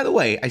 And by the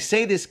way, I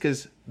say this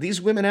because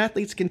these women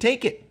athletes can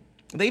take it.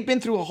 They've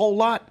been through a whole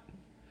lot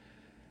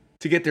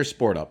to get their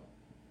sport up.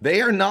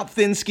 They are not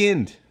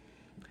thin-skinned.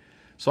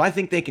 So I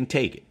think they can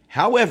take it.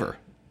 However,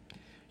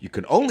 you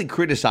can only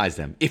criticize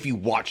them if you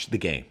watch the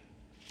game.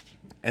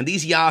 And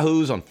these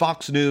yahoos on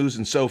Fox News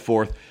and so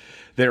forth,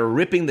 they're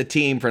ripping the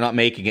team for not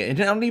making it, and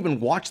they don't even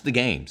watch the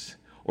games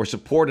or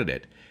supported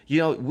it.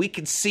 We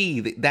can see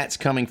that that's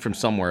coming from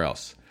somewhere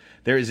else.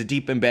 There is a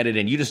deep embedded,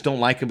 and you just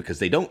don't like them because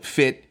they don't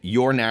fit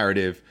your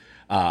narrative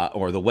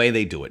or the way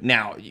they do it.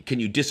 Now, can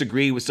you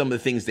disagree with some of the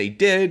things they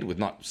did, with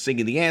not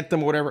singing the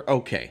anthem or whatever?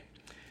 Okay.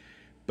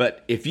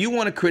 But if you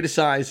want to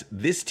criticize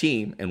this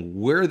team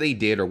and where they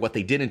did or what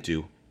they didn't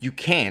do, you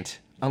can't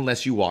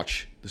unless you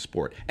watch the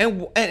sport.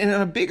 And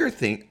a bigger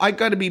thing, I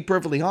got to be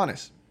perfectly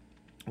honest.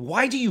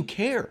 Why do you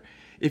care?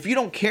 If you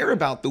don't care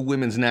about the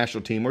women's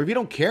national team or if you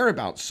don't care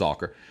about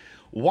soccer,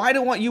 why do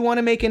you want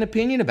to make an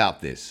opinion about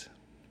this?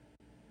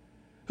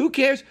 Who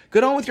cares?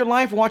 Get on with your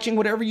life watching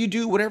whatever you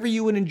do, whatever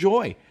you would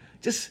enjoy.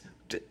 Just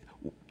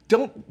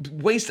don't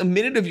waste a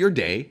minute of your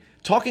day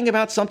talking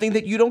about something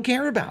that you don't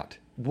care about.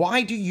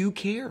 Why do you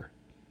care?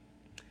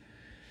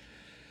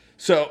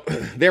 So,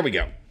 there we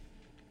go.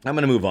 I'm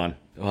going to move on.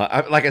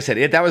 Like I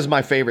said, that was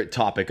my favorite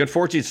topic.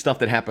 Unfortunately, it's stuff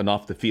that happened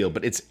off the field,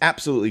 but it's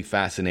absolutely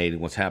fascinating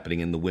what's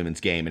happening in the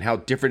women's game and how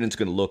different it's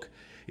going to look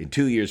in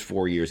 2 years,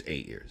 4 years,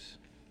 8 years.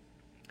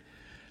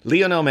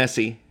 Lionel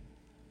Messi,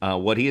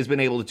 what he has been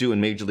able to do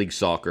in Major League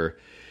Soccer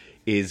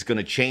is going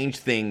to change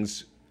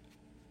things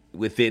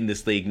within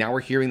this league. Now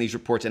we're hearing these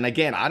reports, and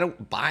again, I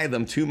don't buy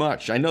them too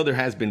much. I know there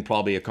has been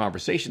probably a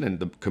conversation, and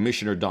the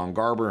commissioner, Don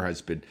Garber,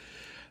 has been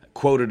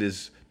quoted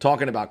as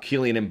talking about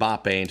Kylian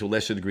Mbappe and to a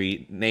lesser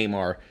degree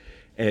Neymar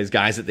as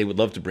guys that they would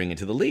love to bring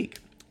into the league.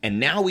 And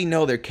now we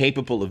know they're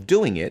capable of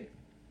doing it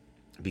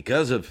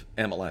because of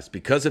MLS,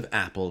 because of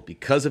Apple,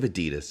 because of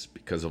Adidas,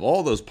 because of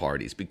all those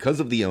parties, because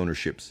of the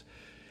ownerships,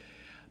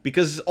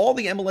 because all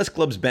the MLS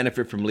clubs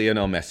benefit from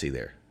Lionel Messi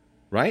there,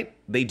 right?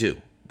 They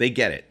do. They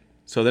get it.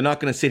 So they're not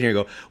going to sit here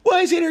and go,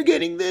 why is Inter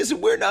getting this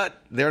and we're not?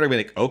 They're going to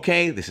be like,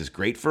 okay, this is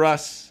great for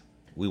us.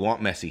 We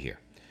want Messi here.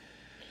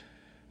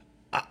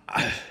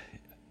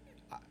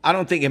 I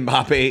don't think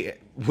Mbappe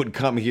would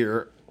come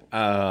here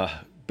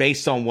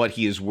based on what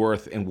he is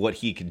worth and what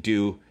he could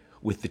do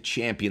with the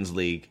Champions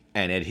League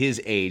and at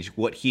his age,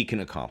 what he can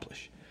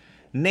accomplish.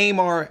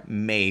 Neymar,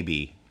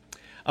 maybe.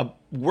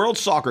 World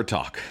Soccer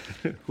Talk,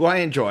 who I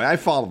enjoy. I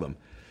follow them.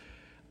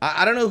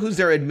 I don't know who's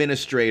their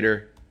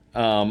administrator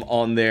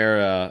on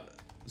their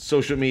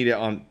social media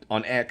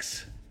on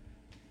X.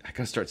 I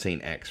gotta start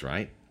saying X,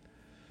 right?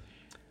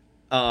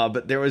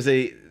 But there was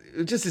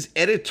just this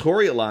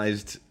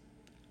editorialized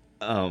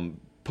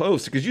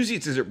post, because usually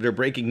it's they're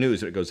breaking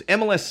news, and it goes,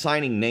 MLS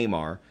signing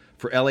Neymar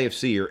for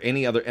LAFC or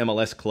any other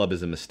MLS club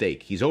is a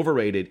mistake. He's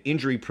overrated,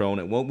 injury prone,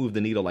 and won't move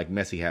the needle like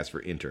Messi has for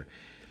Inter.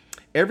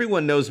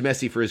 Everyone knows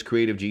Messi for his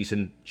creative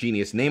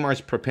genius. Neymar's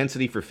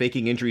propensity for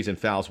faking injuries and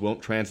fouls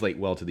won't translate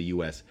well to the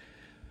U.S.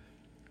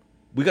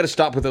 We got to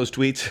stop with those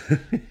tweets,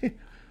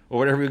 or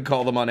whatever we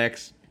call them on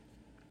X.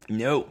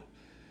 No.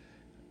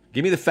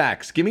 Give me the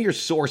facts. Give me your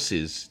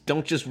sources.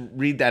 Don't just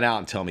read that out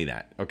and tell me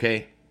that,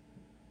 okay?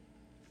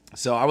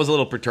 So I was a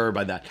little perturbed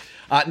by that.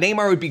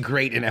 Neymar would be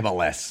great in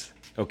MLS,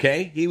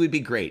 okay? He would be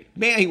great.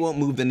 Man, he won't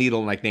move the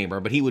needle like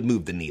Neymar, but he would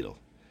move the needle.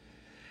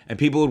 And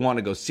people would want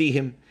to go see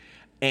him.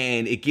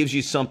 And it gives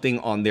you something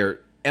on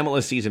their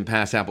MLS Season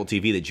Pass Apple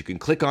TV that you can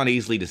click on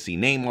easily to see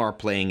Neymar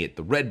playing at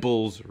the Red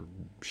Bulls or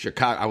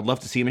Chicago. I would love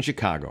to see him in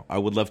Chicago. I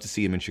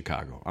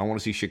want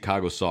to see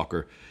Chicago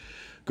soccer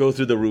go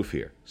through the roof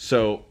here.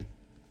 So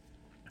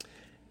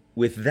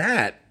with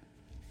that,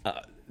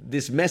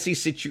 this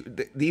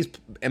Messi these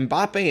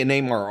Mbappe and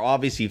Neymar are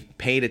obviously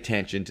paid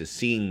attention to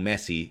seeing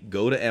Messi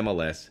go to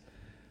MLS,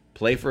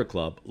 play for a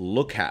club,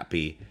 look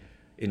happy,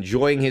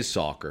 enjoying his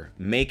soccer,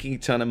 making a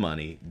ton of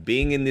money,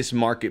 being in this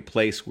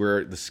marketplace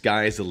where the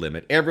sky is the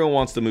limit. Everyone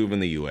wants to move in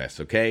the U.S.,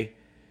 okay?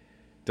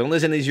 Don't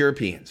listen to these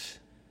Europeans.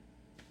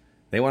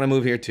 They want to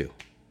move here too.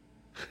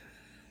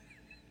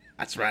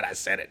 That's right, I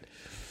said it.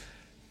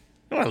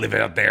 I want to live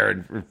out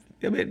there.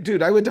 I mean,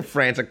 dude, I went to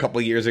France a couple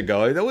of years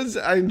ago.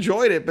 I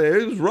enjoyed it, but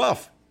it was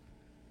rough.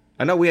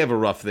 I know we have a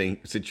rough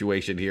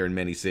situation here in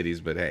many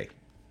cities, but hey.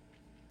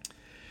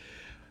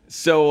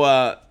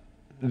 So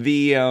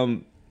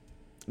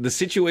the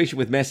situation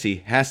with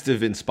Messi has to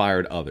have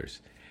inspired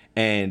others.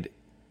 And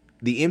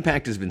the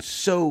impact has been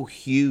so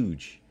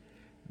huge.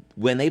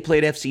 When they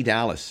played FC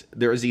Dallas,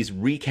 there was these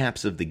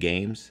recaps of the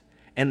games,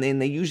 and then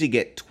they usually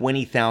get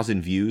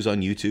 20,000 views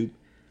on YouTube.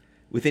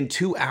 Within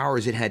 2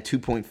 hours, it had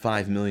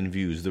 2.5 million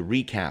views. The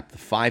recap, the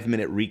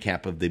 5-minute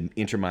recap of the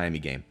Inter-Miami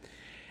game.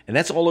 And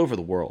that's all over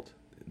the world.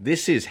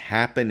 This is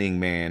happening,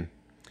 man.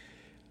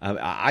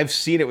 I've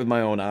seen it with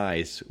my own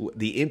eyes.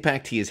 The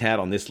impact he has had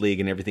on this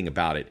league and everything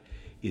about it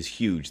is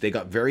huge. They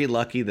got very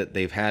lucky that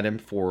they've had him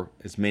for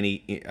as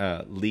many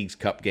Leagues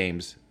Cup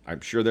games.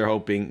 I'm sure they're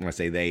hoping, when I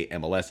say they,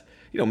 MLS,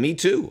 me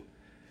too,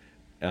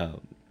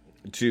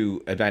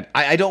 to advance.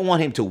 I don't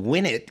want him to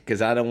win it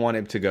because I don't want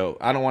him to go.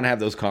 I don't want to have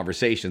those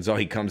conversations. Oh,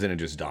 he comes in and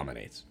just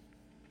dominates.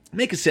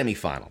 Make a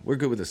semifinal. We're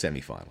good with a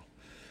semifinal.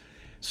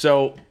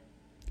 So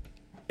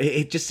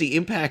it just the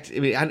impact. I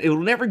mean, it will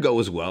never go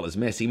as well as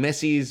Messi.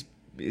 Messi's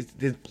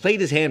played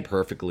his hand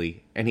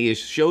perfectly, and he's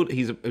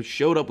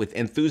showed up with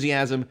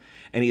enthusiasm,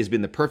 and he has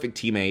been the perfect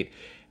teammate.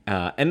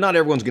 And not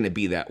everyone's going to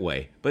be that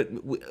way, but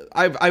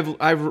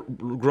I've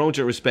grown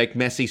to respect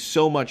Messi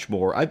so much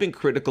more. I've been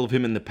critical of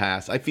him in the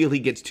past. I feel he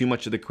gets too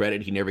much of the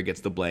credit. He never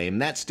gets the blame.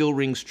 That still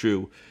rings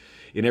true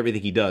in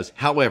everything he does.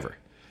 However,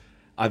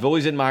 I've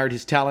always admired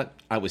his talent.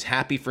 I was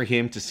happy for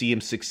him to see him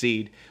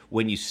succeed.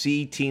 When you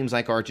see teams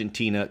like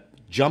Argentina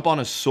jump on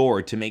a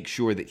sword to make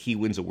sure that he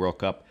wins a World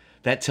Cup,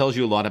 that tells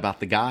you a lot about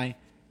the guy,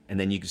 and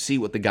then you can see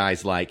what the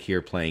guy's like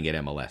here playing at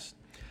MLS.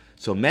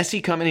 So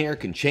Messi coming here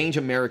can change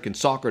American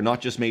soccer,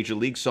 not just Major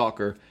League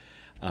Soccer,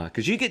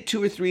 because you get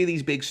 2 or 3 of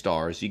these big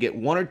stars. You get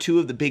 1 or 2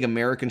 of the big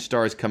American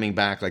stars coming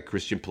back like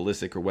Christian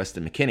Pulisic or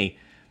Weston McKennie.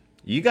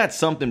 You got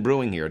something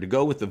brewing here to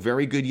go with the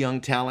very good young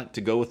talent,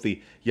 to go with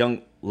the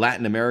young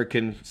Latin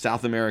American,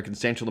 South American,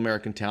 Central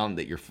American talent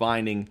that you're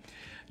finding,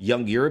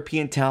 young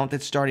European talent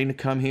that's starting to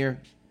come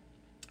here.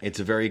 It's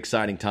a very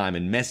exciting time,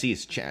 and Messi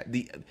is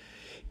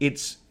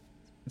it's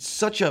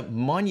such a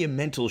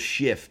monumental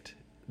shift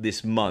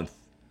this month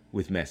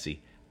with Messi.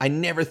 I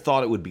never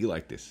thought it would be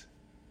like this.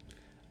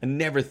 I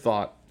never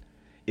thought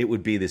it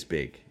would be this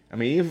big. I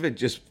mean, even if it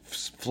just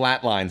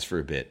flatlines for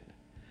a bit.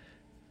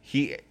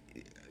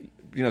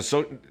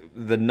 So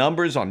the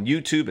numbers on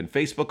YouTube and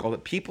Facebook, all the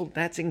people,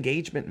 that's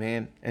engagement,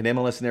 man. And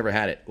MLS never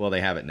had it. Well,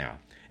 they have it now.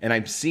 And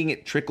I'm seeing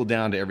it trickle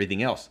down to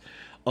everything else.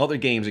 Other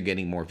games are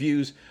getting more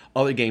views.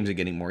 Other games are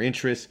getting more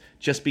interest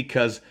just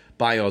because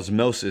by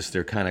osmosis,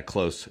 they're kind of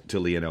close to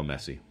Lionel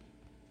Messi.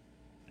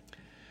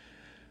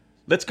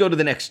 Let's go to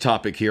the next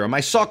topic here on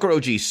my Soccer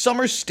OG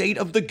Summer State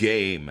of the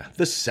Game,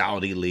 the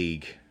Saudi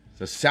League.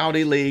 The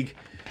Saudi League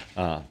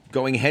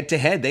going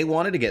head-to-head. They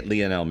wanted to get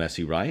Lionel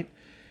Messi, right?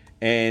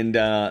 And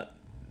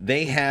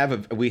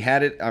we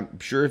had it, I'm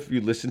sure if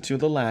you listened to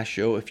the last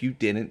show, if you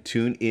didn't,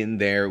 tune in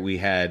there. We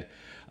had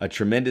a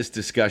tremendous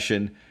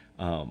discussion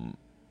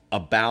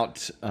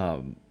about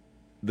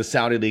the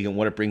Saudi League and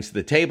what it brings to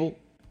the table.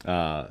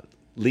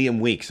 Liam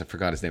Weeks, I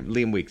forgot his name.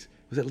 Liam Weeks.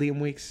 Was it Liam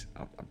Weeks?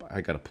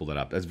 I got to pull that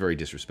up. That's very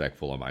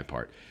disrespectful on my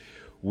part.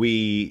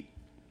 He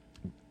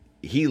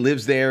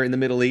lives there in the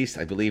Middle East,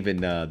 I believe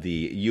in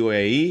the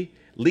UAE.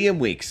 Liam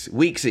Weeks,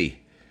 Weeksy.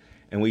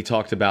 And we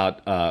talked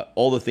about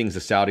all the things the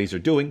Saudis are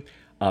doing.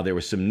 There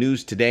was some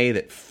news today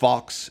that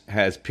Fox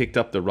has picked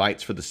up the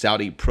rights for the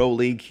Saudi Pro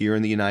League here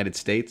in the United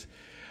States.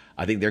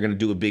 I think they're going to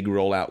do a big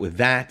rollout with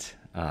that.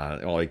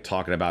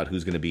 Talking about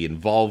who's going to be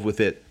involved with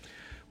it.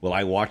 Will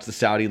I watch the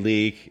Saudi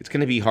League? It's going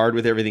to be hard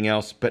with everything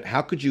else, but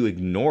how could you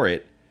ignore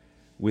it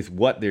with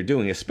what they're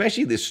doing?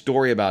 Especially this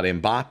story about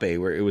Mbappe,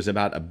 where it was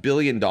about $1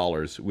 billion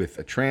with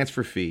a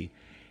transfer fee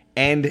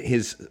and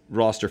his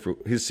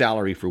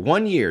salary for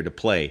 1 year to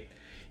play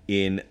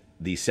in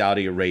the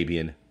Saudi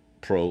Arabian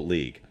Pro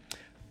League.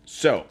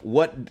 So,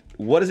 what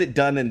has it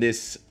done in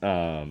this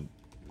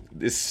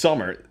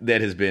summer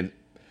that has been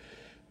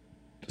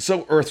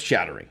so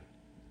earth-shattering?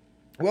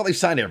 Well, they've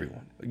signed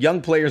everyone.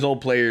 Young players,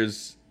 old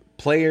players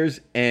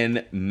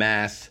en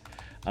masse,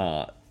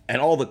 and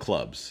all the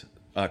clubs.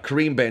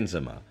 Karim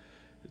Benzema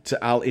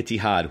to Al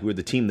Ittihad, who are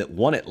the team that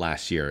won it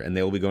last year, and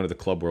they will be going to the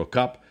Club World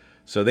Cup.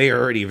 So they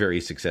are already a very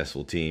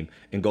successful team.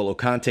 N'Golo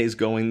Kante's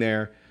going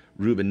there.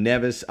 Ruben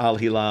Neves, Al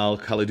Hilal,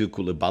 Kalidou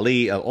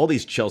Koulibaly, all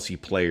these Chelsea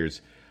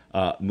players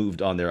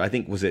moved on there. I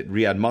think, was it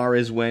Riyad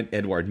Mahrez went,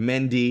 Edouard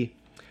Mendy,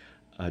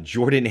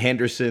 Jordan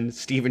Henderson,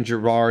 Steven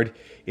Gerrard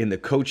in the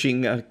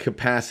coaching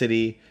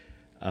capacity.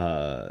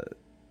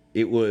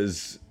 It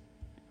was,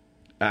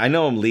 I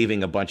know I'm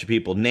leaving a bunch of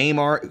people.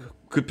 Neymar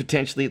could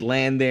potentially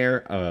land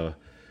there.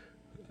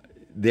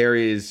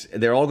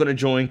 They're all going to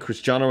join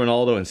Cristiano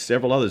Ronaldo and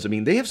several others. I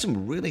mean, they have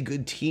some really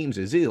good teams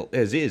as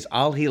is.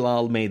 Al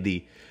Hilal made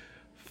the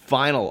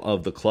final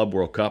of the Club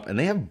World Cup, and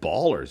they have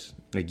ballers,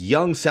 like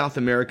young South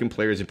American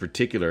players in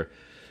particular,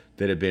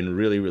 that have been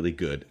really, really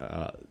good.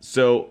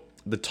 So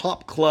the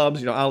top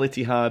clubs, Al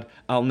Ittihad,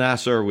 Al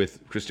Nassr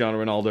with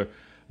Cristiano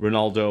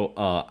Ronaldo,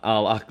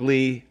 Al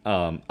Ahly,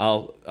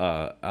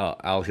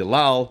 Al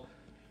Hilal,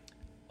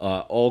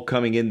 all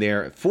coming in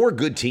there. 4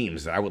 good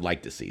teams that I would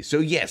like to see. So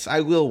yes,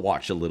 I will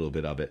watch a little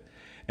bit of it,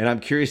 and I'm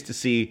curious to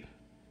see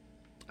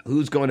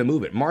who's going to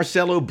move it.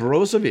 Marcelo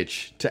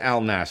Brozovic to Al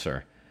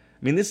Nassr.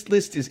 I mean, this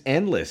list is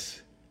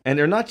endless. And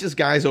they're not just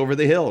guys over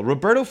the hill.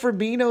 Roberto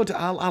Firmino to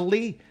Al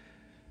Ahly.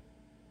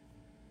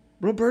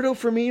 Roberto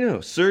Firmino.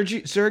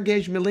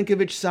 Sergej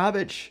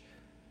Milinkovic-Savic.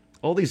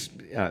 All these,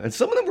 and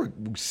some of them were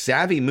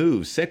savvy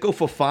moves. Seko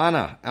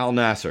Fofana, Al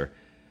Nassr.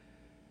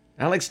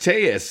 Alex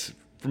Telles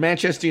for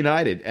Manchester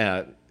United.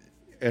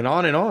 And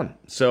on and on.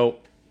 So,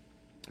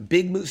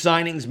 big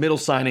signings, middle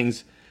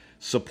signings,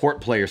 support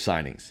player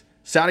signings.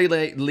 Saudi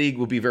League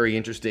will be very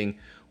interesting.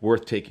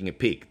 Worth taking a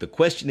peek. The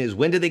question is,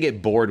 when do they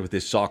get bored with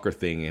this soccer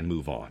thing and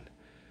move on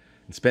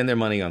and spend their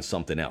money on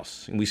something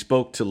else? And we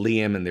spoke to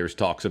Liam, and there's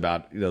talks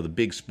about the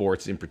big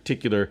sports, in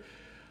particular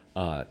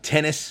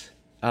tennis.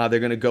 They're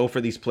going to go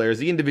for these players,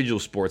 the individual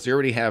sports. They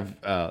already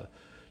have the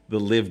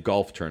Live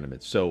Golf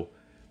tournament. So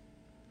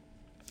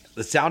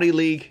the Saudi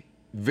League,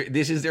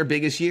 this is their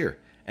biggest year.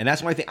 And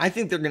that's my thing. I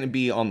think they're going to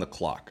be on the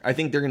clock. I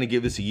think they're going to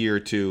give us a year or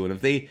two. And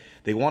if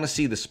they want to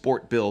see the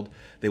sport build,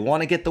 they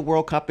want to get the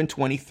World Cup in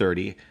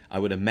 2030. I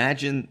would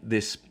imagine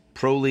this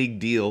Pro League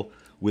deal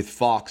with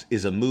Fox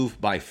is a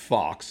move by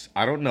Fox.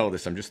 I don't know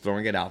this. I'm just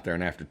throwing it out there.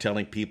 And after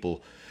telling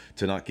people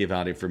to not give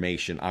out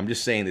information, I'm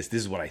just saying this.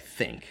 This is what I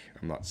think.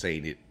 I'm not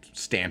saying it,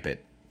 stamp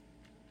it.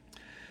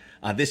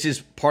 This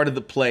is part of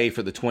the play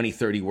for the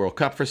 2030 World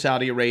Cup for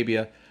Saudi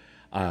Arabia.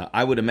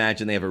 I would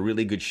imagine they have a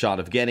really good shot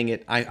of getting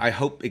it. I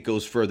hope it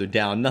goes further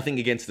down. Nothing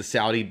against the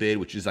Saudi bid,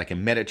 which is like a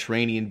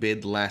Mediterranean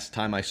bid the last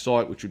time I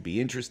saw it, which would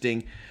be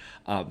interesting.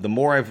 The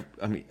more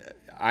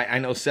I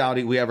know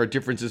Saudi, we have our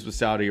differences with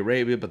Saudi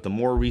Arabia, but the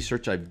more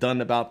research I've done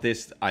about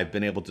this, I've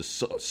been able to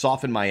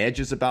soften my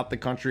edges about the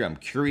country. I'm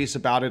curious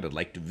about it. I'd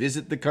like to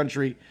visit the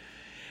country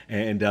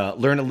and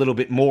learn a little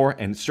bit more,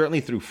 and certainly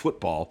through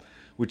football,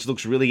 which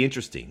looks really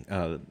interesting.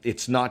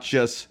 It's not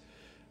just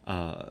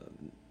the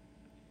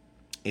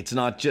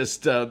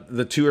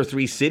 2 or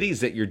 3 cities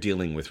that you're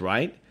dealing with,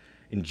 right?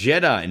 In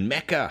Jeddah and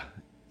Mecca,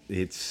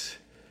 it's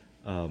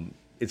going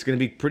to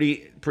be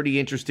pretty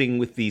interesting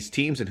with these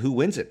teams and who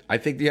wins it. I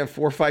think they have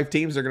 4 or 5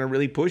 teams that are going to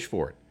really push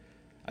for it.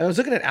 I was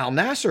looking at Al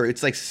Nassr.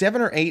 It's like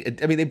 7 or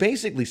 8. I mean, they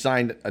basically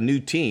signed a new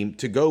team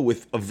to go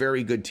with a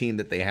very good team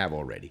that they have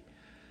already.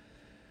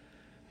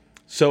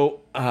 So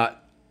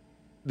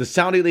the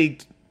Saudi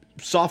League,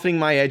 softening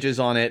my edges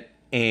on it,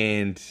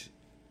 and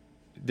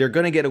they're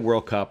going to get a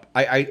World Cup.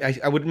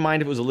 I wouldn't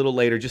mind if it was a little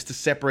later, just to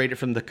separate it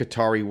from the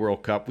Qatari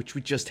World Cup, which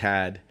we just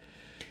had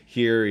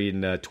here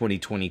in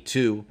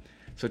 2022.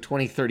 So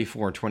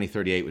 2034 and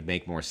 2038 would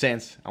make more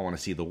sense. I want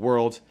to see the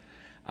world.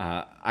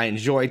 I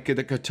enjoyed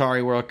the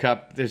Qatari World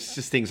Cup. There's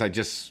just things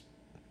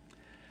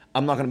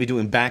I'm not going to be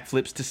doing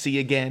backflips to see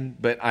again,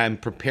 but I'm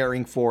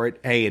preparing for it.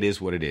 Hey, it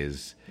is what it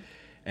is.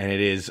 And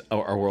it is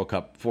our World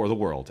Cup for the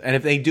world. And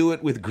if they do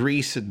it with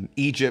Greece and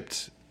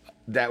Egypt,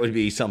 that would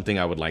be something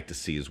I would like to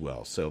see as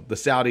well. So the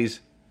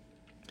Saudis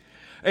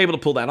are able to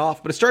pull that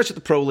off. But it starts with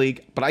the Pro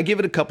League. But I give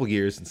it a couple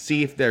years and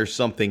see if there's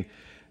something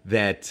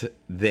that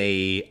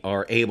they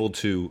are able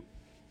to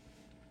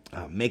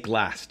make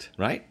last,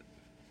 right?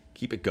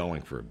 Keep it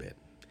going for a bit.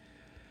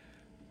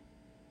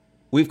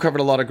 We've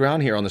covered a lot of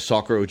ground here on the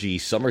Soccer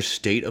OG Summer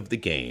State of the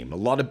Game. A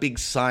lot of big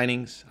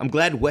signings. I'm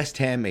glad West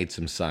Ham made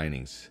some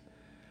signings.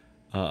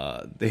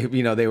 They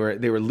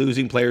were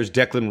losing players.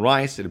 Declan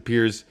Rice, it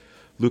appears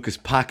Lucas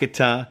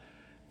Paqueta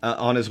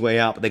on his way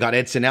out. But they got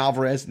Edson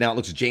Alvarez. Now it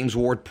looks James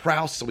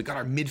Ward-Prowse. So we got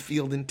our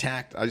midfield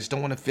intact. I just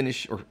don't want to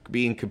finish or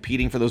be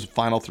competing for those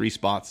final 3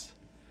 spots.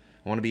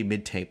 I want to be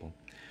mid-table.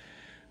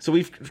 So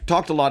we've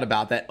talked a lot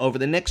about that. Over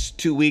the next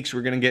 2 weeks,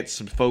 we're going to get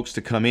some folks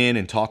to come in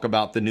and talk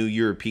about the new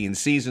European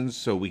seasons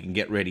so we can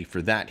get ready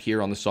for that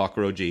here on the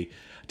Soccer OG. I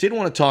did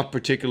want to talk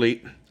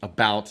particularly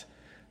about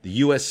the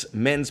U.S.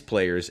 men's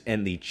players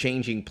and the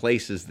changing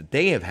places that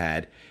they have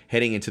had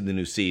heading into the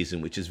new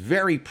season, which is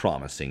very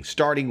promising,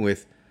 starting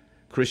with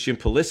Christian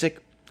Pulisic,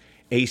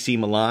 AC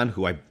Milan,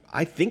 who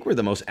I think were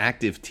the most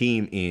active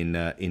team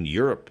in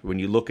Europe when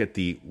you look at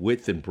the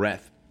width and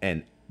breadth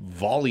and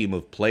volume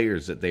of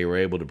players that they were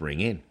able to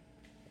bring in,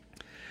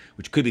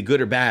 which could be good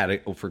or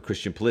bad for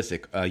Christian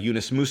Pulisic.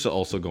 Yunus Musa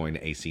also going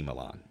to AC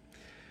Milan.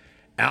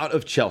 out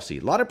of Chelsea.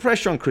 A lot of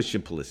pressure on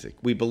Christian Pulisic.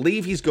 We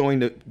believe he's going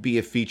to be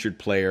a featured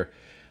player.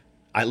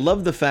 I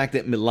love the fact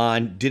that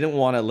Milan didn't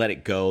want to let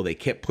it go. They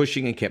kept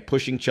pushing and kept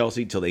pushing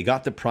Chelsea until they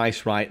got the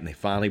price right, and they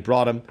finally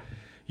brought him.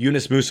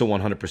 Yunus Musa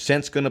 100%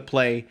 is going to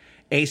play.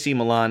 AC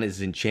Milan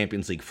is in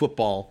Champions League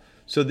football.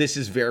 So this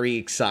is very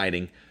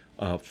exciting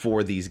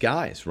for these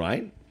guys,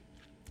 right?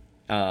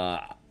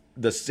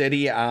 The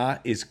Serie A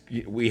is,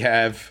 we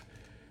have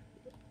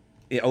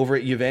over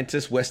at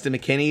Juventus, Weston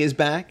McKennie is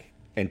back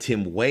and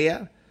Tim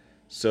Weah.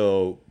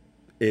 So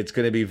it's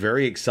going to be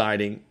very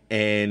exciting.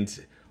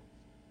 And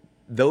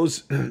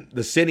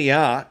the Serie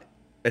A,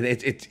 and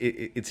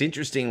it's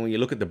interesting when you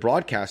look at the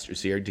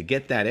broadcasters here to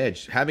get that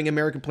edge. Having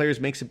American players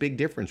makes a big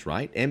difference,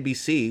 right?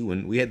 NBC,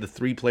 when we had the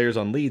 3 players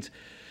on Leeds,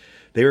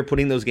 they were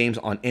putting those games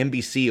on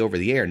NBC over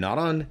the air, not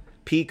on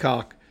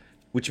Peacock,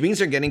 which means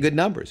they're getting good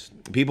numbers.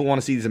 People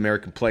want to see these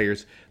American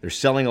players. They're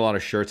selling a lot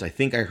of shirts. I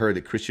think I heard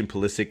that Christian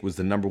Pulisic was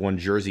the number 1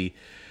 jersey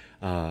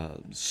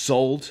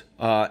sold.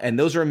 And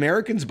those are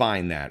Americans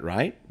buying that,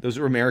 right? Those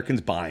are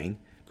Americans buying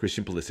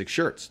Christian Pulisic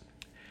shirts.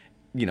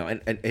 You know,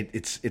 and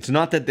it's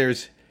not that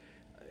there's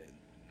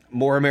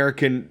more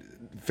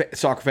American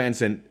soccer fans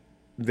than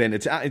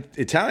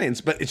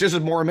Italians, but it's just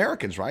more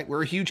Americans, right?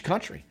 We're a huge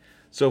country.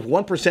 So if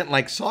 1%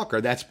 like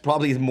soccer, that's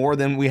probably more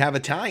than we have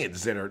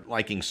Italians that are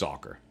liking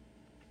soccer.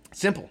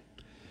 Simple.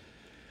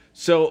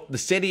 So the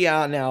Serie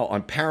A now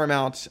on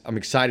Paramount, I'm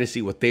excited to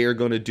see what they are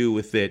going to do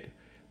with it.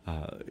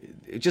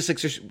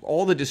 Just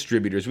all the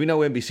distributors. We know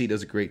NBC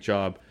does a great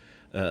job.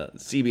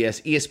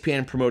 CBS,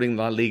 ESPN promoting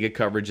La Liga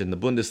coverage and the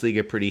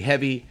Bundesliga pretty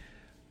heavy.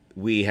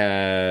 We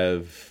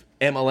have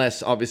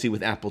MLS, obviously,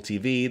 with Apple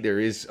TV. There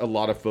is a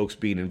lot of folks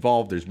being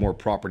involved. There's more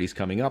properties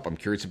coming up. I'm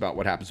curious about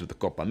what happens with the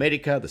Copa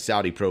America, the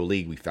Saudi Pro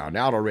League. We found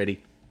out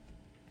already.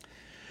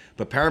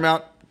 But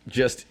Paramount,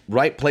 just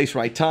right place,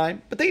 right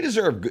time. But they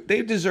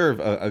deserve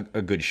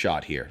a good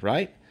shot here,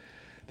 right?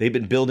 They've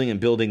been building and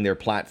building their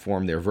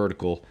platform, their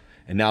vertical,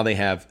 and now they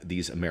have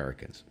these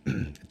Americans.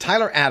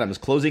 Tyler Adams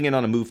closing in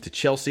on a move to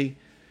Chelsea.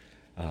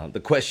 The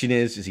question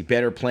is he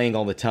better playing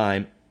all the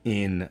time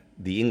in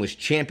the English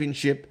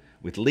Championship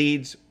with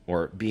Leeds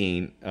or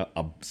being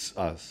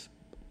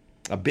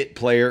a bit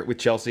player with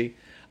Chelsea?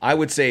 I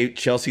would say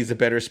Chelsea's a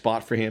better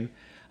spot for him.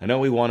 I know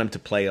we want him to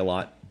play a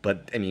lot,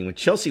 but, I mean, when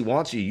Chelsea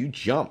wants you, you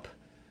jump.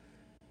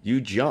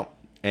 You jump.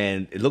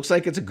 And it looks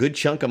like it's a good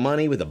chunk of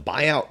money with a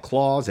buyout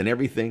clause and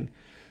everything.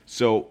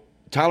 So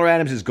Tyler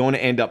Adams is going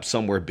to end up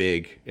somewhere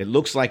big. It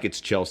looks like it's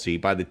Chelsea.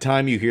 By the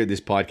time you hear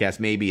this podcast,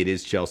 maybe it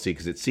is Chelsea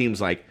because it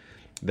seems like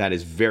that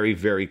is very,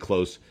 very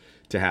close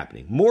to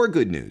happening. More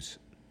good news.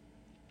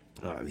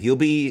 He'll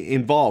be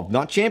involved,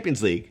 not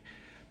Champions League,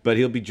 but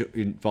he'll be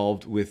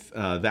involved with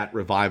that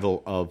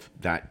revival of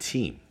that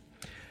team.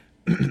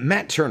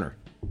 Matt Turner.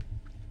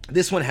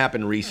 This one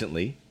happened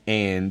recently,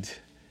 and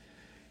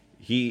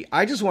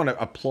I just want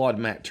to applaud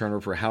Matt Turner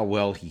for how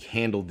well he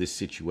handled this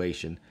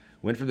situation.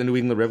 Went for the New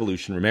England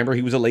Revolution. Remember,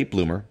 he was a late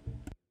bloomer.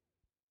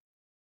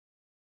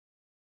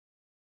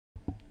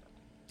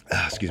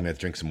 Excuse me, I have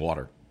to drink some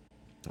water.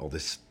 All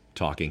this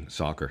talking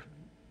soccer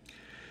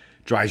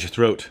dries your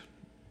throat.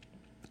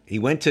 He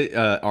went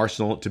to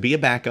Arsenal to be a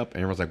backup, and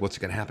everyone's like, what's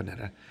going to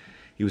happen?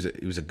 He was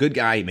a good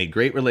guy. He made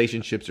great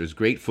relationships. There's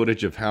great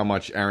footage of how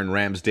much Aaron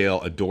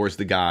Ramsdale adores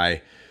the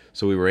guy.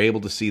 So we were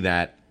able to see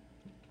that.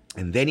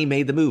 And then he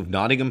made the move.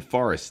 Nottingham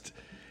Forest.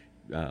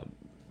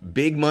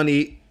 Big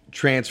money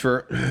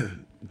transfer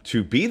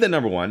to be the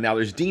number 1. Now,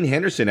 there's Dean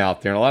Henderson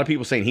out there, and a lot of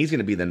people saying he's going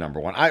to be the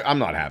number 1. I'm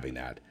not having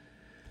that.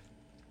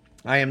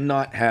 I am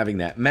not having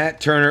that.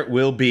 Matt Turner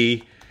will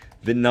be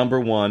the number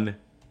 1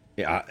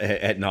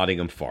 at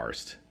Nottingham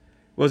Forest.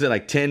 What was it,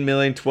 like 10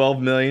 million,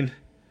 12 million?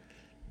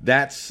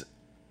 That's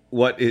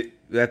what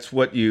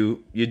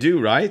you do,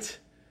 right?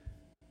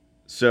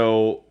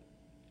 So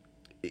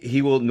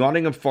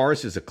Nottingham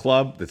Forest is a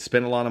club that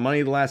spent a lot of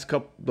money the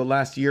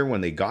last year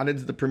when they got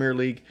into the Premier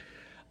League.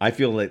 I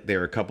feel like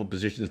they're a couple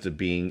positions to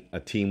being a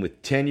team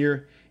with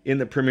tenure in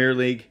the Premier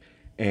League,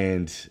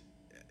 and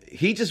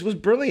he just was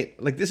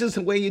brilliant. Like, this is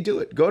the way you do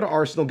it. Go to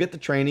Arsenal, get the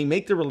training,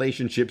 make the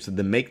relationships, and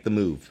then make the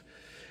move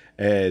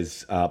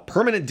as a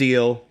permanent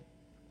deal.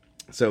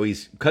 So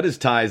he's cut his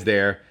ties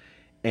there,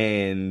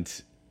 and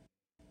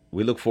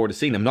we look forward to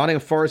seeing him. Nottingham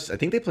Forest, I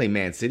think they play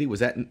Man City. Was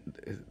that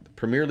the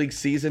Premier League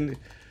season?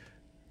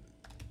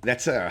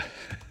 That's I'm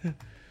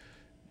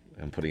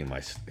putting in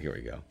my, here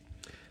we go.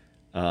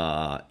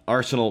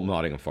 Arsenal,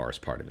 Nottingham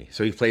Forest, pardon me.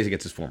 So he plays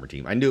against his former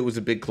team. I knew it was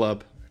a big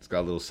club. It's got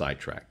a little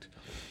sidetracked.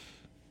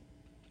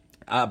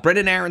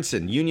 Brendan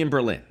Aronson, Union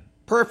Berlin.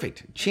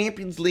 Perfect.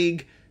 Champions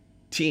League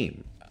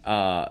team.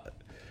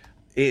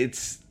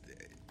 That's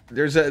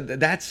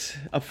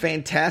a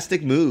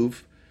fantastic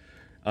move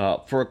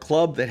for a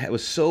club that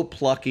was so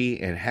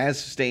plucky and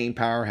has staying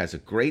power, has a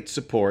great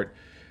support,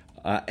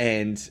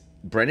 and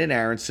Brendan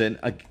Aronson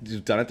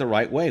has done it the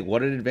right way.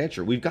 What an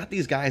adventure. We've got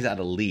these guys out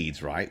of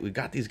Leeds, right? We've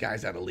got these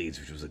guys out of Leeds,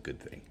 which was a good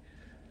thing.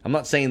 I'm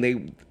not saying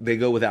they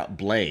go without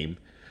blame,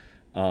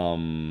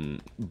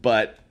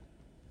 but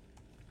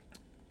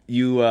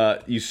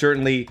you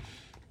certainly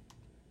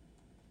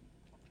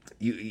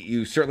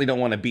you certainly don't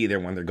want to be there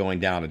when they're going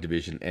down a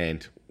division.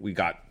 And we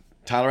got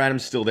Tyler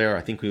Adams still there.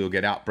 I think we will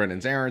get out.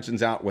 Brendan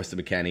Aronson's out.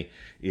 Weston McKennie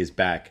is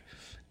back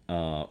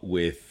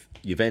with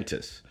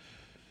Juventus.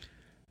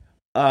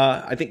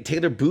 I think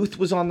Taylor Booth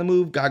was on the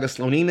move. Gaga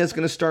Slonina is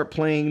going to start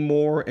playing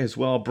more as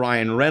well.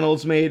 Brian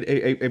Reynolds made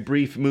a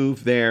brief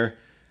move there.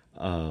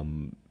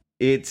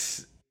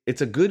 It's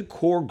a good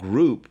core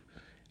group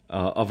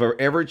of an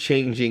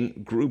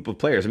ever-changing group of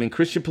players. I mean,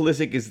 Christian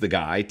Pulisic is the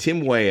guy.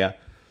 Tim Weah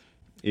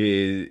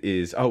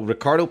is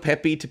Ricardo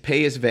Pepi to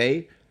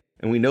PSV,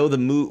 and we know the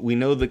move. We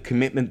know the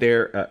commitment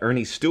there.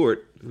 Ernie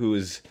Stewart, who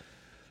is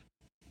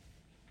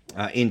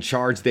in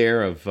charge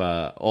there of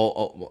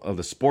all of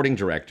the sporting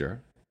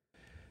director.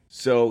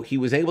 So he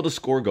was able to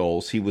score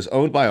goals. He was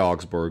owned by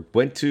Augsburg,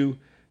 went to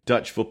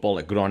Dutch football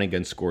at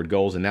Groningen, scored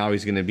goals, and now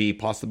he's going to be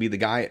possibly the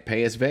guy at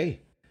PSV.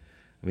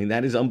 I mean,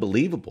 that is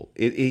unbelievable.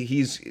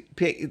 That's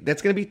going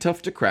to be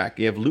tough to crack.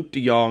 You have Luke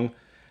de Jong,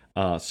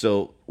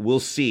 so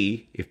we'll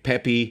see if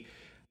Pepe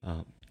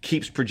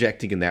keeps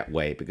projecting in that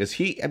way, because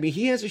he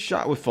has a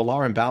shot with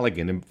Folarin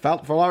Balogun, and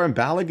Folarin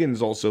Balogun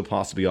is also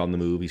possibly on the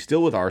move. He's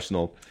still with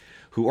Arsenal,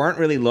 who aren't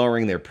really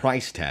lowering their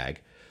price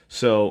tag,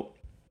 so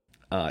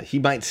he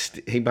might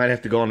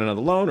have to go on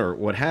another loan or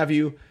what have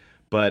you,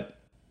 but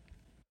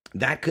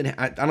that could.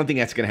 I don't think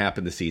that's going to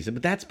happen this season,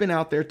 but that's been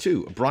out there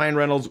too. Brian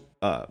Reynolds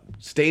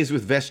stays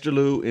with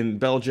Westerlo in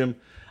Belgium.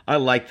 I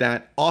like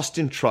that.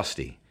 Austin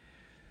Trusty.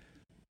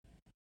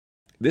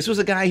 This was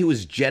a guy who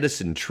was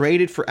jettisoned,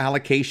 traded for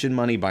allocation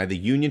money by the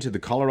Union to the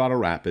Colorado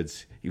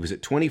Rapids. He was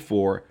at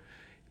 24.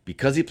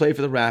 Because he played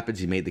for the Rapids,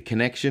 he made the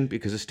connection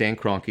because of Stan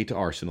Kroenke to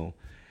Arsenal.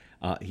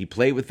 He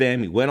played with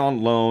them. He went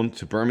on loan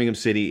to Birmingham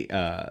City,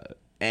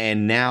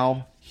 and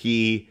now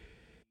he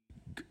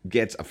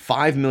gets a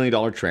 $5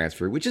 million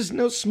transfer, which is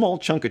no small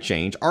chunk of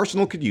change.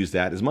 Arsenal could use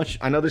that as much.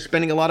 I know they're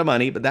spending a lot of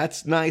money, but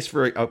that's nice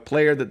for a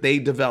player that they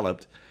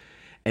developed.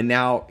 And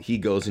now he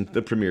goes into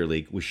the Premier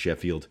League with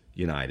Sheffield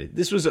United.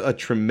 This was a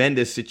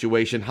tremendous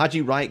situation.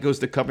 Haji Wright goes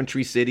to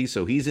Coventry City,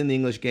 so he's in the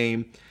English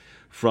game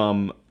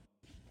from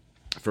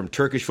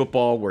Turkish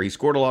football, where he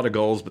scored a lot of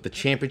goals. But the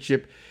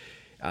championship,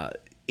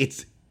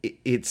 it's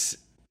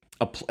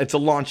a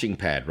launching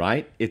pad,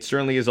 right? It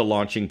certainly is a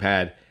launching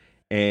pad,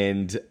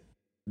 and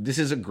this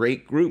is a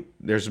great group.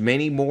 There's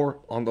many more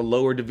on the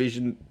lower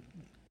division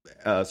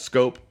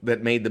scope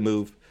that made the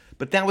move,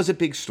 but that was a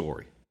big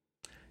story.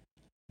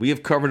 We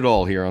have covered it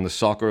all here on the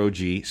Soccer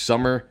OG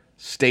Summer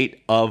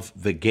State of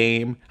the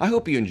Game. I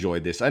hope you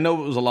enjoyed this. I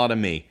know it was a lot of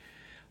me,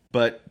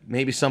 but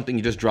maybe something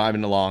you're just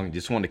driving along and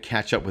just want to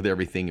catch up with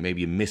everything, and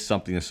maybe you missed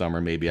something this summer.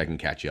 Maybe I can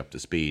catch you up to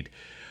speed.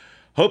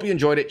 Hope you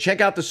enjoyed it.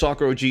 Check out the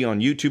Soccer OG on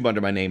YouTube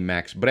under my name,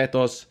 Max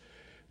Bretos.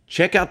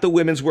 Check out the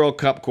Women's World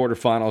Cup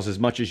quarterfinals as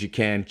much as you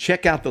can.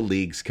 Check out the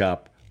Leagues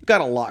Cup. We've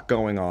got a lot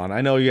going on. I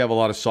know you have a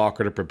lot of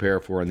soccer to prepare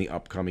for in the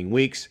upcoming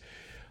weeks.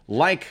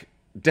 Like,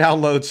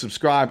 download,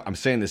 subscribe. I'm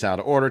saying this out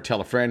of order. Tell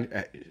a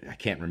friend. I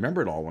can't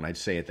remember it all when I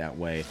say it that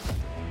way.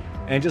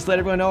 And just let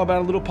everyone know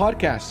about a little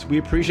podcast. We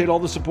appreciate all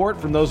the support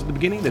from those at the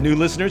beginning. The new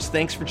listeners,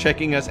 thanks for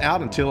checking us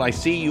out. Until I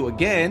see you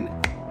again,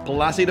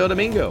 Placido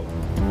Domingo.